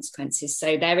there are consequences,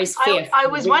 so there is fear. I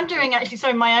was wondering actually,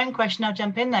 sorry, my own question, I'll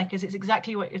jump in there because it's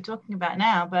exactly what you're talking about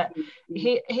now, but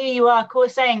here you are, of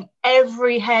course, saying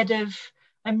every head of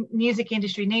a music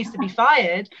industry needs to be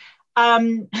fired,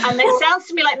 and it sounds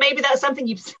to me like maybe that's something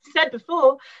you've said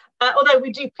before, although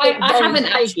we do. I haven't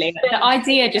actually. The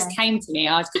idea just came to me.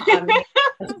 I was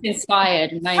just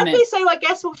inspired. Okay, so I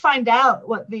guess we'll find out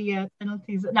what the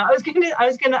penalties. No, I was going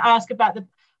to ask about the.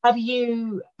 Have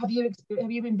you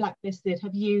been blacklisted?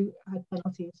 Have you had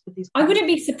penalties for these? I wouldn't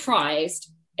be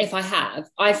surprised if I have.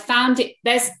 I found it.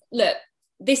 Look,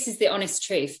 this is the honest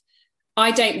truth.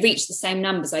 I don't reach the same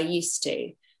numbers I used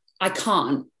to. I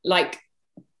can't.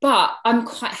 But I'm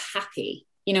quite happy.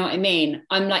 You know what I mean?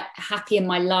 I'm like happy in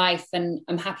my life, and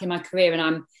I'm happy in my career, and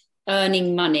I'm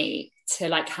earning money to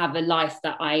like have a life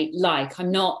that I like.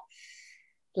 I'm not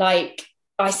like,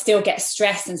 I still get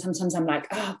stressed, and sometimes I'm like,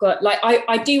 oh God, like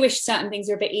I do wish certain things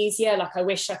are a bit easier. Like I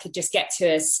wish I could just get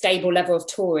to a stable level of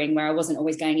touring where I wasn't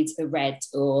always going into the red,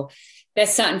 or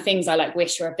there's certain things I like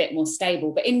wish were a bit more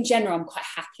stable. But in general, I'm quite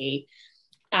happy.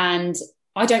 And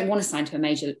I don't want to sign to a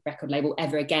major record label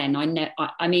ever again.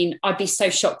 I mean, I'd be so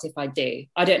shocked if I do.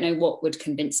 I don't know what would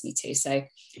convince me to. So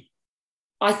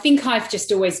I think I've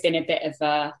just always been a bit of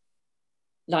a,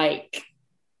 like,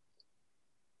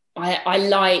 I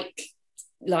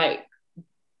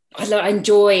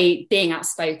enjoy being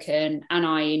outspoken, and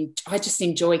I just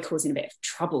enjoy causing a bit of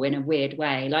trouble in a weird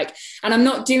way. Like, and I'm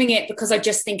not doing it because I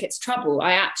just think it's trouble.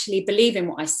 I actually believe in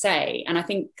what I say, and I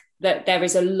think that there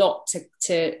is a lot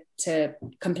to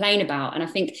complain about. And I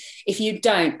think if you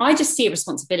don't, I just see a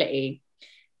responsibility.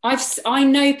 I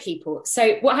know people.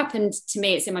 So what happened to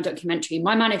me, it's in my documentary,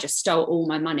 my manager stole all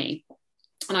my money.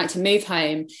 And I had to move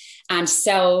home and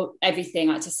sell everything.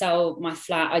 I had to sell my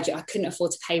flat. I couldn't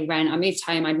afford to pay rent. I moved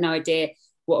home. I had no idea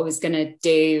what I was going to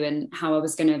do and how I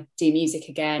was going to do music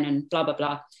again and blah, blah,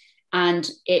 blah. And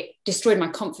it destroyed my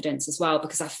confidence as well,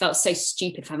 because I felt so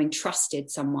stupid for having trusted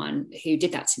someone who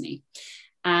did that to me.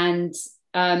 And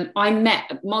I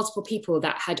met multiple people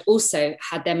that had also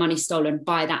had their money stolen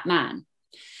by that man.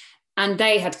 And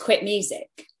they had quit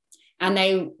music. And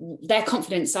their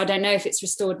confidence, I don't know if it's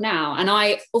restored now. And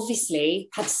I obviously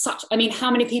had how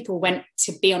many people went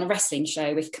to be on a wrestling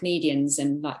show with comedians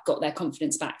and like got their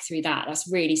confidence back through that? That's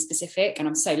really specific. And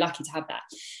I'm so lucky to have that.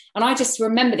 And I just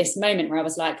remember this moment where I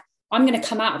was like, I'm going to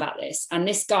come out about this. And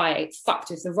this guy fucked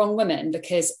with the wrong woman,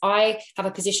 because I have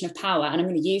a position of power and I'm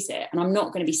going to use it. And I'm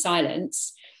not going to be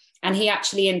silenced. And he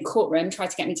actually in courtroom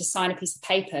tried to get me to sign a piece of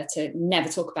paper to never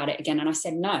talk about it again. And I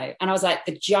said no. And I was like,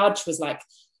 the judge was like,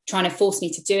 trying to force me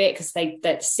to do it because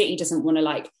the city doesn't want to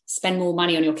like spend more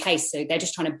money on your case, so they're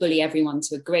just trying to bully everyone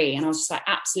to agree. And I was just like,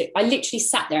 absolutely. I literally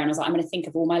sat there and I was like, I'm going to think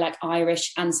of all my like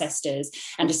Irish ancestors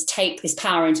and just take this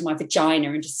power into my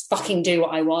vagina and just fucking do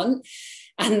what I want.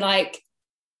 And like,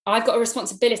 I've got a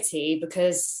responsibility,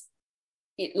 because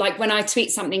like when I tweet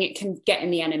something, it can get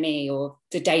in the NME or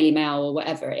the Daily Mail or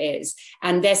whatever it is,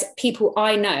 and there's people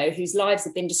I know whose lives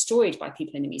have been destroyed by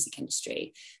people in the music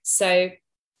industry. So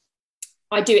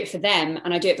I do it for them,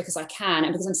 and I do it because I can,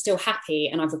 and because I'm still happy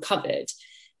and I've recovered.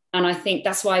 And I think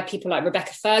that's why people like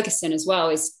Rebecca Ferguson as well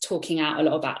is talking out a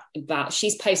lot about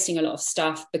she's posting a lot of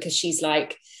stuff, because she's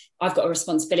like, I've got a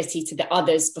responsibility to the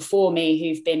others before me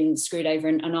who've been screwed over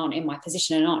and aren't in my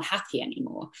position and aren't happy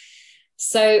anymore.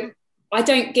 So I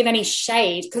don't give any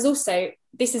shade, because also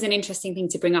this is an interesting thing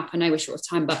to bring up. I know we're short of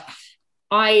time, but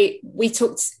we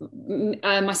talked,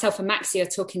 myself and Maxie are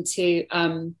talking to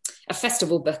a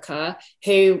festival booker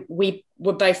who we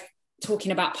were both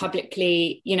talking about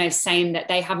publicly, you know, saying that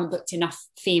they haven't booked enough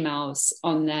females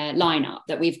on their lineup,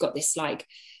 that we've got this like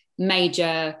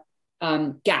major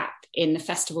gap in the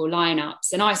festival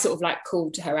lineups. And I sort of like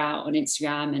called her out on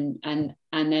Instagram,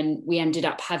 and then we ended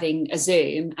up having a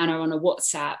Zoom and are on a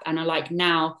WhatsApp, and are like,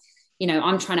 now, you know,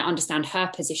 I'm trying to understand her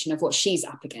position of what she's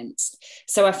up against.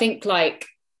 So I think like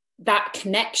that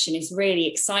connection is really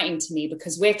exciting to me,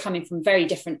 because we're coming from very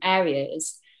different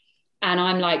areas. And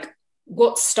I'm like,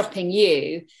 what's stopping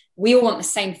you? We all want the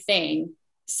same thing.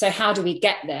 So how do we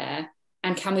get there?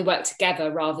 And can we work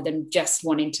together rather than just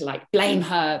wanting to like blame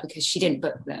her because she didn't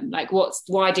book them? Like,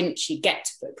 why didn't she get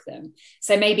to book them?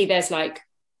 So maybe there's like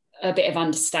a bit of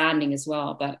understanding as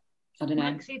well, but I don't know.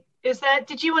 Maxie,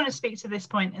 did you want to speak to this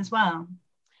point as well?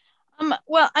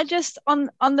 Well, I just on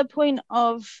the point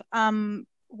of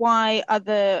why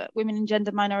other women and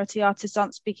gender minority artists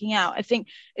aren't speaking out, I think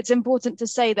it's important to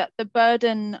say that the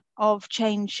burden of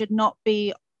change should not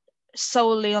be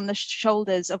solely on the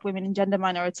shoulders of women and gender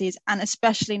minorities, and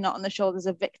especially not on the shoulders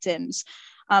of victims,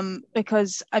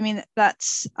 because I mean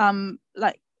that's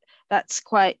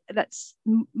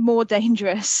more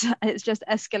dangerous. It's just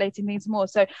escalating things more.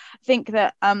 So I think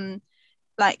that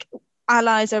like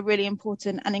allies are really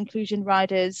important, and inclusion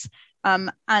riders,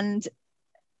 and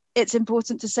it's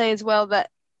important to say as well that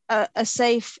a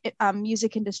safe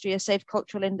music industry, a safe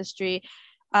cultural industry,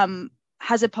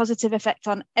 has a positive effect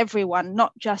on everyone,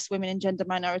 not just women and gender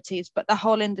minorities, but the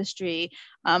whole industry.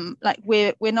 Like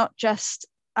we're not just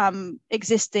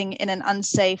existing in an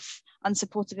unsafe,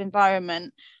 unsupportive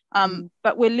environment,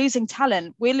 but we're losing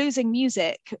talent, we're losing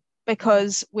music,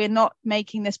 because we're not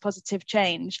making this positive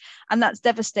change. And that's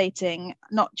devastating,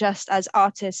 not just as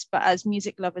artists, but as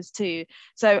music lovers too.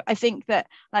 So I think that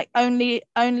like only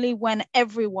when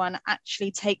everyone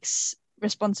actually takes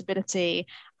responsibility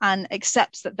and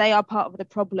accepts that they are part of the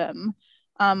problem,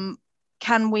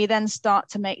 can we then start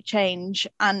to make change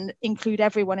and include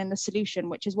everyone in the solution,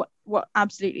 which is what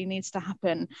absolutely needs to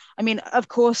happen. I mean, of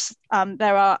course,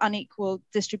 there are unequal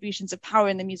distributions of power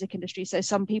in the music industry, so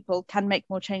some people can make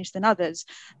more change than others,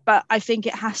 but I think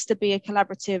it has to be a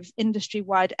collaborative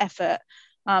industry-wide effort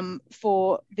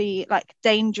for the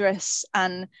dangerous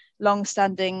and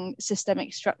long-standing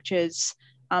systemic structures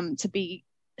to be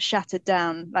shattered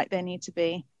down like they need to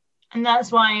be. And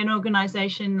that's why an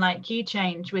organisation like Key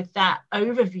Change, with that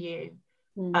overview,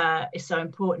 is so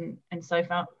important and so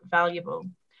valuable.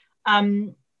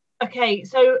 Okay,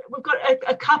 so we've got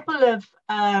a couple of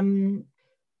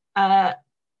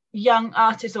young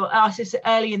artists or artists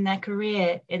early in their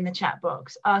career in the chat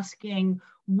box asking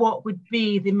what would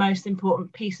be the most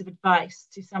important piece of advice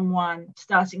to someone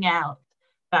starting out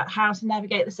about how to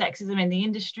navigate the sexism in the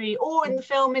industry or in the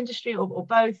film industry or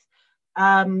both.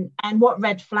 And what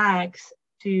red flags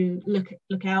to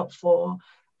look out for,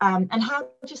 and how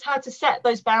to set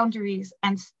those boundaries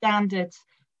and standards,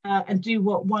 and do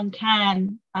what one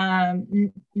can,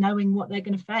 knowing what they're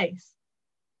going to face.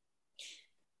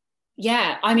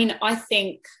 Yeah, I mean, I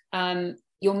think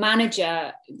your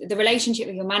manager, the relationship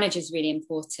with your manager is really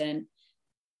important,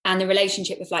 and the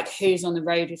relationship with who's on the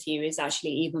road with you is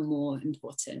actually even more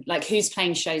important. Who's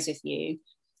playing shows with you,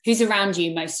 who's around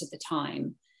you most of the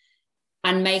time.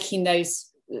 And making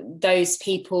those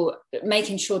people,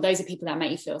 making sure those are people that make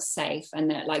you feel safe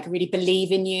and that really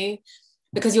believe in you,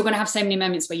 because you're going to have so many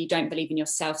moments where you don't believe in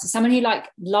yourself. So someone who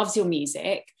loves your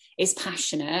music, is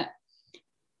passionate,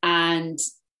 and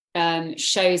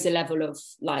shows a level of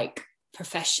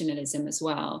professionalism as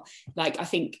well. I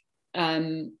think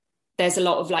there's a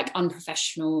lot of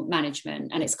unprofessional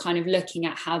management, and it's kind of looking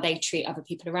at how they treat other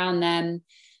people around them.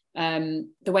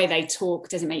 The way they talk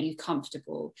doesn't make you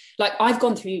comfortable. I've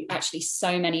gone through actually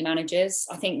so many managers.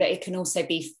 I think that it can also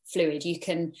be fluid. You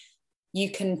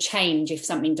can change if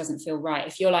something doesn't feel right.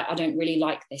 If you're I don't really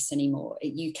like this anymore,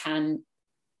 you can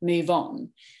move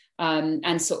on,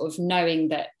 and sort of knowing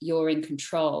that you're in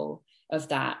control of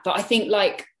that. But I think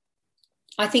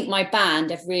my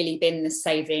band have really been the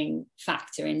saving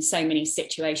factor in so many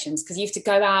situations, because you have to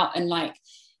go out and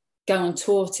go on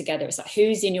tour together. It's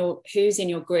who's in your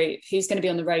group, who's going to be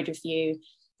on the road with you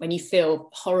when you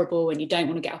feel horrible and you don't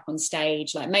want to get up on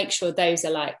stage. Make sure those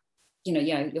are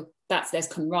there's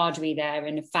camaraderie there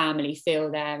and a family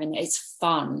feel there, and it's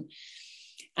fun.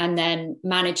 And then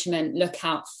management look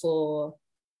out for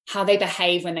how they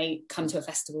behave when they come to a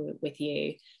festival with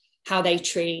you, how they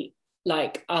treat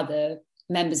other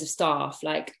members of staff.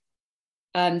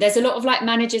 There's a lot of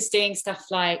managers doing stuff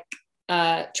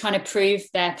trying to prove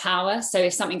their power. So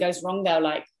if something goes wrong,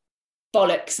 they'll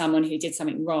bollock someone who did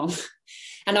something wrong.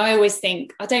 And I always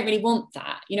think, I don't really want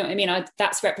that. You know what I mean?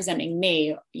 That's representing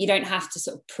me. You don't have to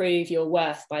sort of prove your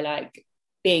worth by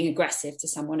being aggressive to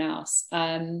someone else.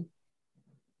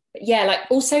 But yeah,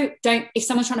 also if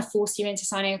someone's trying to force you into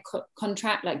signing a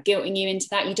contract, guilting you into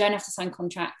that, you don't have to sign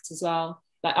contracts as well.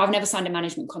 I've never signed a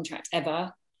management contract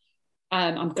ever.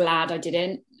 I'm glad I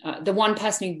didn't. The one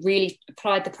person who really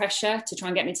applied the pressure to try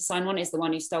and get me to sign one is the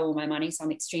one who stole all my money. So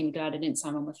I'm extremely glad I didn't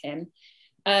sign one with him.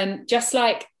 Just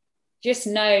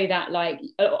know that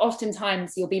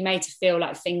oftentimes you'll be made to feel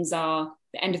like things are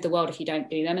the end of the world if you don't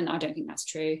do them. And I don't think that's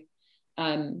true.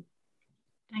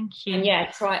 Thank you. And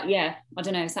I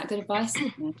don't know. Is that good advice? Yeah.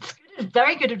 Good,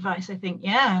 very good advice, I think.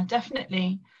 Yeah,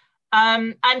 definitely.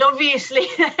 And obviously,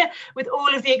 with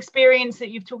all of the experience that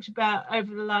you've talked about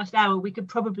over the last hour, we could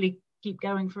probably keep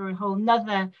going for a whole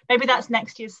nother, maybe that's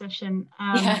next year's session,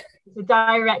 the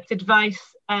direct advice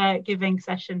giving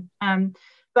session. So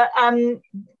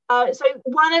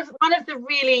one of the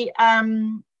really,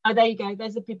 there you go,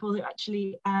 there's the people who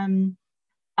actually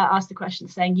asked the question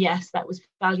saying, yes, that was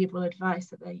valuable advice.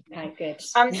 So there you go. Okay, good.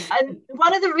 And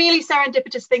one of the really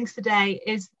serendipitous things today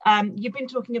is you've been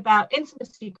talking about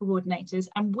intimacy coordinators,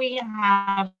 and we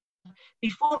have the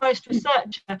foremost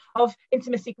researcher of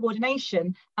intimacy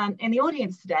coordination in the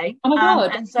audience today. Oh my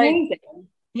God, and so amazing.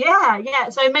 Yeah.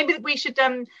 So maybe we should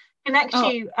connect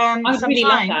you I really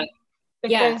love that.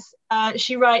 Because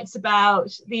she writes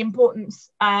about the importance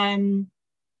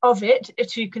of it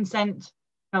to consent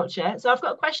culture. So I've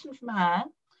got a question from her.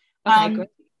 Okay, great.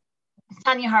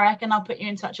 Tanya Harek, and I'll put you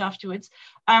in touch afterwards.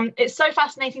 It's so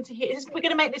fascinating to hear. We're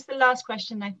going to make this the last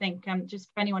question, I think,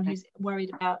 just for anyone who's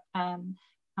worried about time.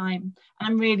 And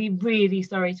I'm really, really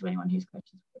sorry to anyone whose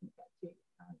questions we didn't get to.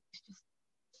 It's just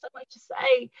so much to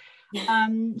say,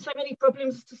 so many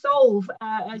problems to solve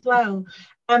as well.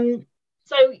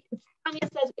 So Tanya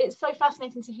says, it's so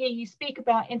fascinating to hear you speak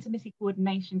about intimacy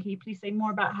coordination. Can you please say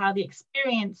more about how the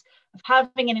experience of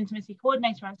having an intimacy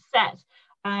coordinator on set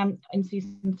in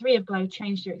season 3 of Glow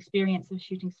changed your experience of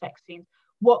shooting sex scenes?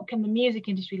 What can the music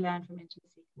industry learn from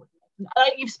intimacy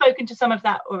coordinators? You've spoken to some of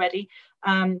that already,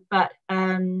 but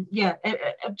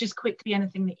just quickly,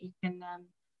 anything that you can.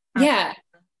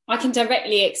 I can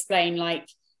directly explain, like,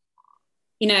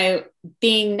 you know,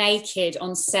 being naked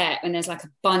on set when there's like a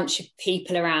bunch of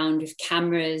people around with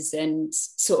cameras, and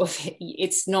sort of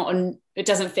it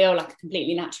doesn't feel like a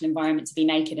completely natural environment to be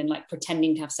naked and like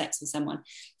pretending to have sex with someone,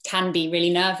 can be really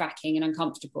nerve-wracking and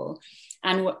uncomfortable.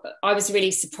 And I was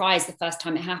really surprised the first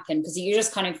time it happened, because you're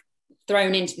just kind of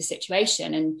thrown into the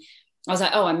situation, and I was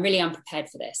like, oh, I'm really unprepared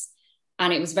for this,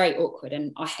 and it was very awkward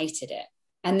and I hated it.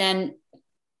 And then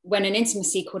when an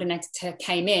intimacy coordinator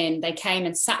came in, they came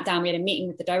and sat down. We had a meeting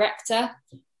with the director,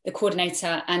 the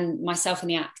coordinator, and myself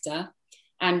and the actor.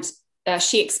 And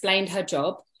she explained her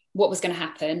job, what was going to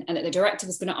happen, and that the director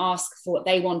was going to ask for what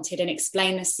they wanted and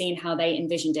explain the scene, how they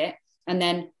envisioned it. And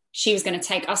then she was going to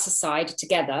take us aside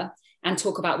together and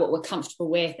talk about what we're comfortable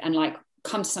with, and like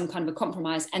come to some kind of a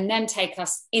compromise, and then take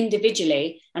us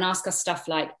individually and ask us stuff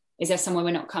like, is there somewhere we're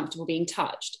not comfortable being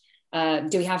touched?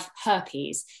 Do we have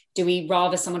herpes? Do we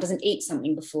rather someone doesn't eat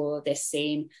something before this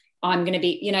scene? I'm going to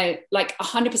be, you know, like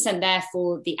 100% there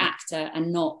for the actor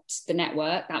and not the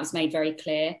network. That was made very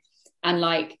clear. And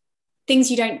like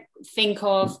things you don't think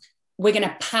of, we're going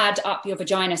to pad up your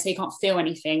vagina so you can't feel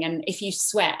anything. And if you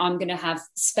sweat, I'm going to have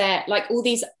spare, like all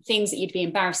these things that you'd be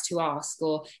embarrassed to ask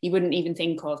or you wouldn't even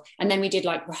think of. And then we did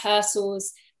like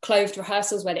rehearsals, clothed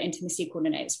rehearsals, where the intimacy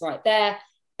coordinator's right there.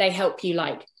 They help you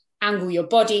like angle your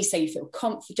body so you feel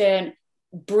confident,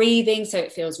 breathing so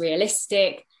it feels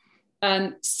realistic.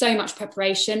 So much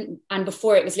preparation. And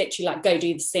before it was literally like, go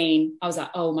do the scene, I was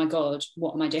like, oh my God,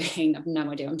 what am I doing? I have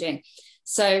no idea what I'm doing.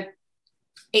 So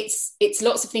it's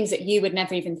lots of things that you would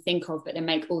never even think of, but they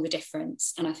make all the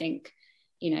difference. And I think,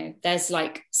 you know, there's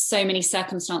like so many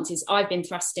circumstances I've been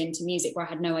thrust into music where I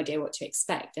had no idea what to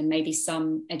expect, and maybe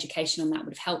some education on that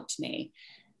would have helped me,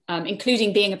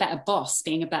 including being a better boss,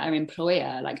 being a better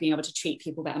employer, like being able to treat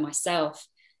people better myself.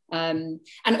 And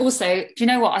also, do you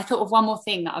know what? I thought of one more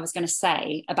thing that I was going to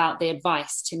say about the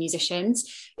advice to musicians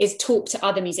is talk to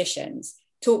other musicians,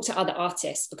 talk to other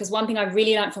artists, because one thing I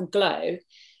really learned from Glow,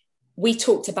 we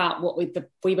talked about what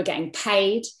we were getting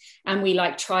paid, and we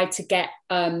like tried to get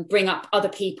bring up other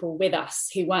people with us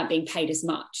who weren't being paid as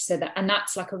much. So that, and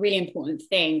that's like a really important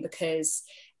thing, because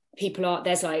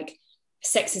there's like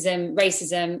sexism,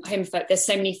 racism, homophobic, there's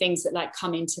so many things that like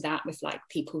come into that with like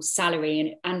people's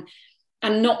salary, and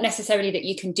not necessarily that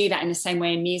you can do that in the same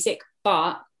way in music,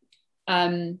 but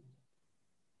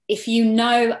if you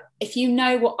know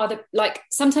what other, like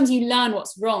sometimes you learn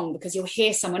what's wrong because you'll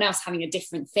hear someone else having a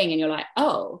different thing and you're like,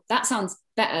 oh, that sounds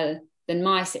better than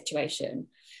my situation.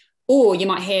 Or you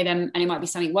might hear them and it might be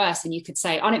something worse, and you could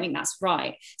say, I don't think that's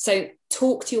right. So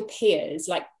talk to your peers,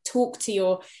 like talk to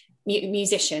your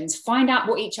musicians, find out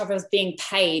what each other is being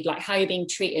paid, like how you're being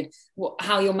treated,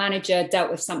 how your manager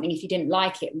dealt with something. If you didn't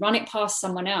like it, run it past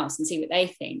someone else and see what they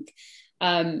think.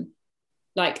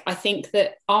 Like I think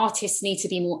that artists need to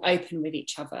be more open with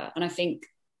each other, and I think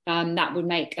that would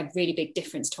make a really big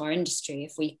difference to our industry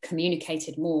if we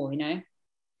communicated more, you know.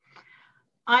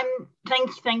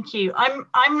 Thank you.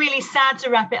 I'm really sad to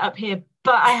wrap it up here,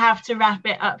 but I have to wrap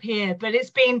it up here. But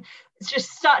it's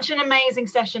just such an amazing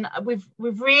session. We've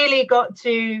really got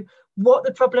to what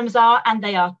the problems are, and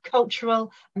they are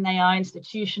cultural, and they are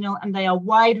institutional, and they are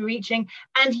wide-reaching.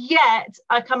 And yet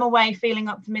I come away feeling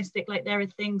optimistic, like there are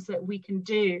things that we can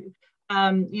do,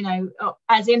 you know,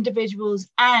 as individuals,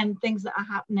 and things that are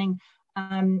happening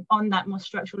on that more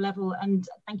structural level. And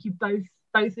thank you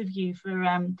both of you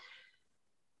for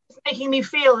making me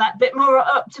feel that bit more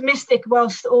optimistic,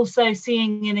 whilst also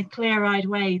seeing in a clear-eyed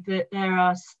way that there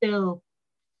are still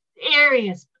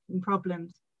serious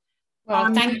problems.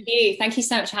 Well, thank you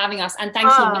so much for having us, and thank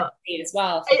you Maxie, as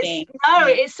well for being.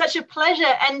 It's such a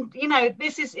pleasure, and you know,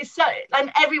 this is so,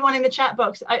 and everyone in the chat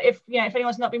box, if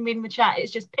anyone's not been reading the chat,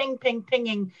 it's just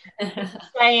pinging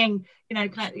saying, you know,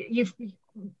 kind of,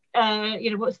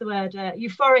 you know, what's the word,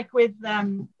 euphoric with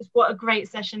what a great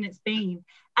session it's been.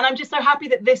 And I'm just so happy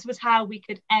that this was how we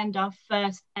could end our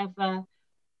first ever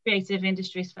Creative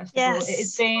Industries Festival. Yes. It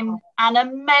has been an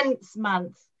immense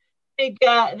month,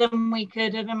 bigger than we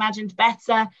could have imagined,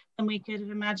 better than we could have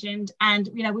imagined. And,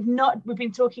 you know, we've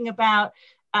been talking about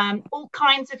all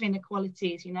kinds of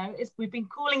inequalities, you know, we've been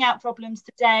calling out problems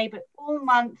today, but all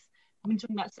month we've been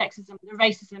talking about sexism, the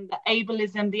racism, the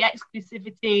ableism, the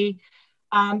exclusivity.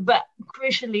 But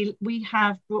crucially, we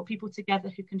have brought people together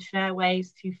who can share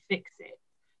ways to fix it.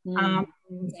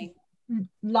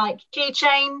 Like key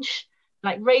change,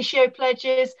 like ratio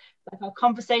pledges, like our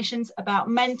conversations about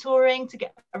mentoring to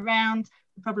get around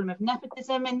the problem of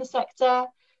nepotism in the sector.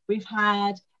 We've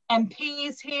had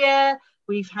MPs here,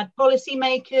 we've had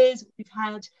policymakers, we've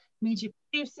had media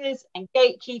producers and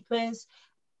gatekeepers,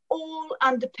 all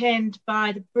underpinned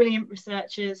by the brilliant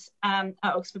researchers at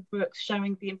Oxford Brookes,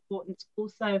 showing the importance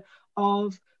also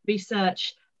of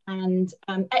research and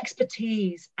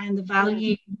expertise and the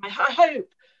value. I hope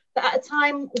that at a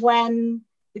time when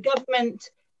the government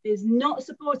is not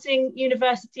supporting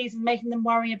universities and making them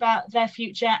worry about their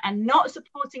future, and not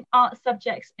supporting art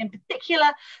subjects in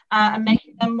particular, and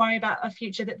making them worry about our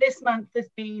future, that this month has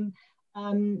been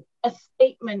a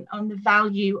statement on the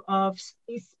value of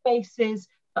these spaces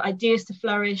for ideas to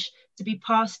flourish, to be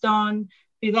passed on,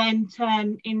 to then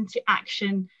turn into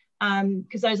action,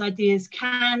 because those ideas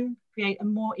can create a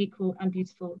more equal and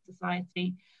beautiful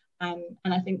society. And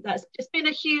I think that's just been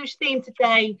a huge theme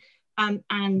today,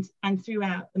 and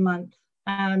throughout the month.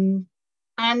 And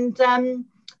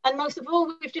most of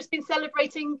all, we've just been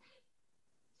celebrating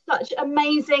such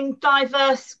amazing,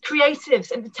 diverse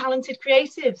creatives and talented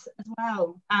creatives as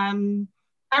well. And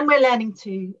we're learning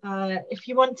to, if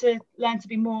you want to learn to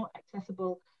be more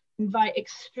accessible, invite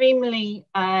extremely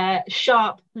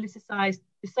sharp, politicized,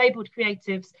 disabled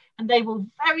creatives, and they will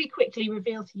very quickly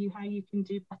reveal to you how you can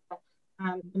do better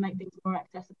and make things more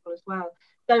accessible as well.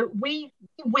 So we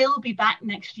will be back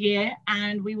next year,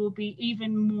 and we will be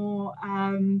even more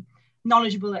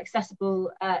knowledgeable,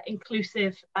 accessible,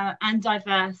 inclusive, and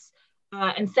diverse,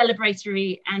 and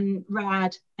celebratory and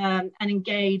rad, and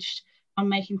engaged on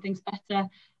making things better.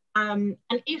 And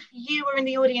if you are in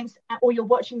the audience, or you're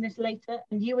watching this later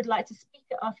and you would like to speak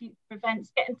at our future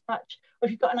events, get in touch. Or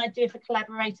if you've got an idea for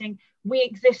collaborating, we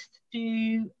exist to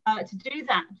do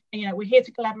that. You know, we're here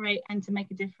to collaborate and to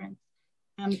make a difference.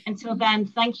 Until then,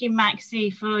 thank you,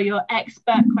 Maxie, for your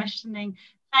expert questioning.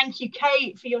 Thank you,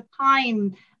 Kate, for your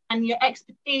time and your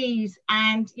expertise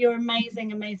and your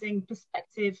amazing, amazing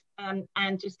perspective,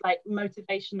 and just like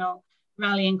motivational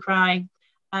rallying cry.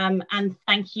 And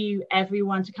thank you,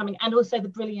 everyone, for coming, and also the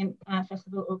brilliant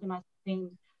festival organising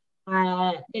team.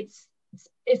 It's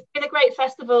been a great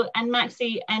festival, and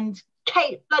Maxie and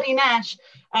Kate bloody Nash,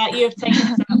 you have taken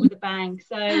us out with a bang.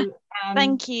 So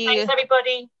thank you. Thanks,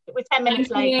 everybody. We're 10 minutes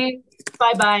late.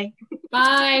 Bye-bye.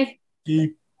 Bye. Thank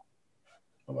you.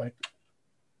 Bye-bye.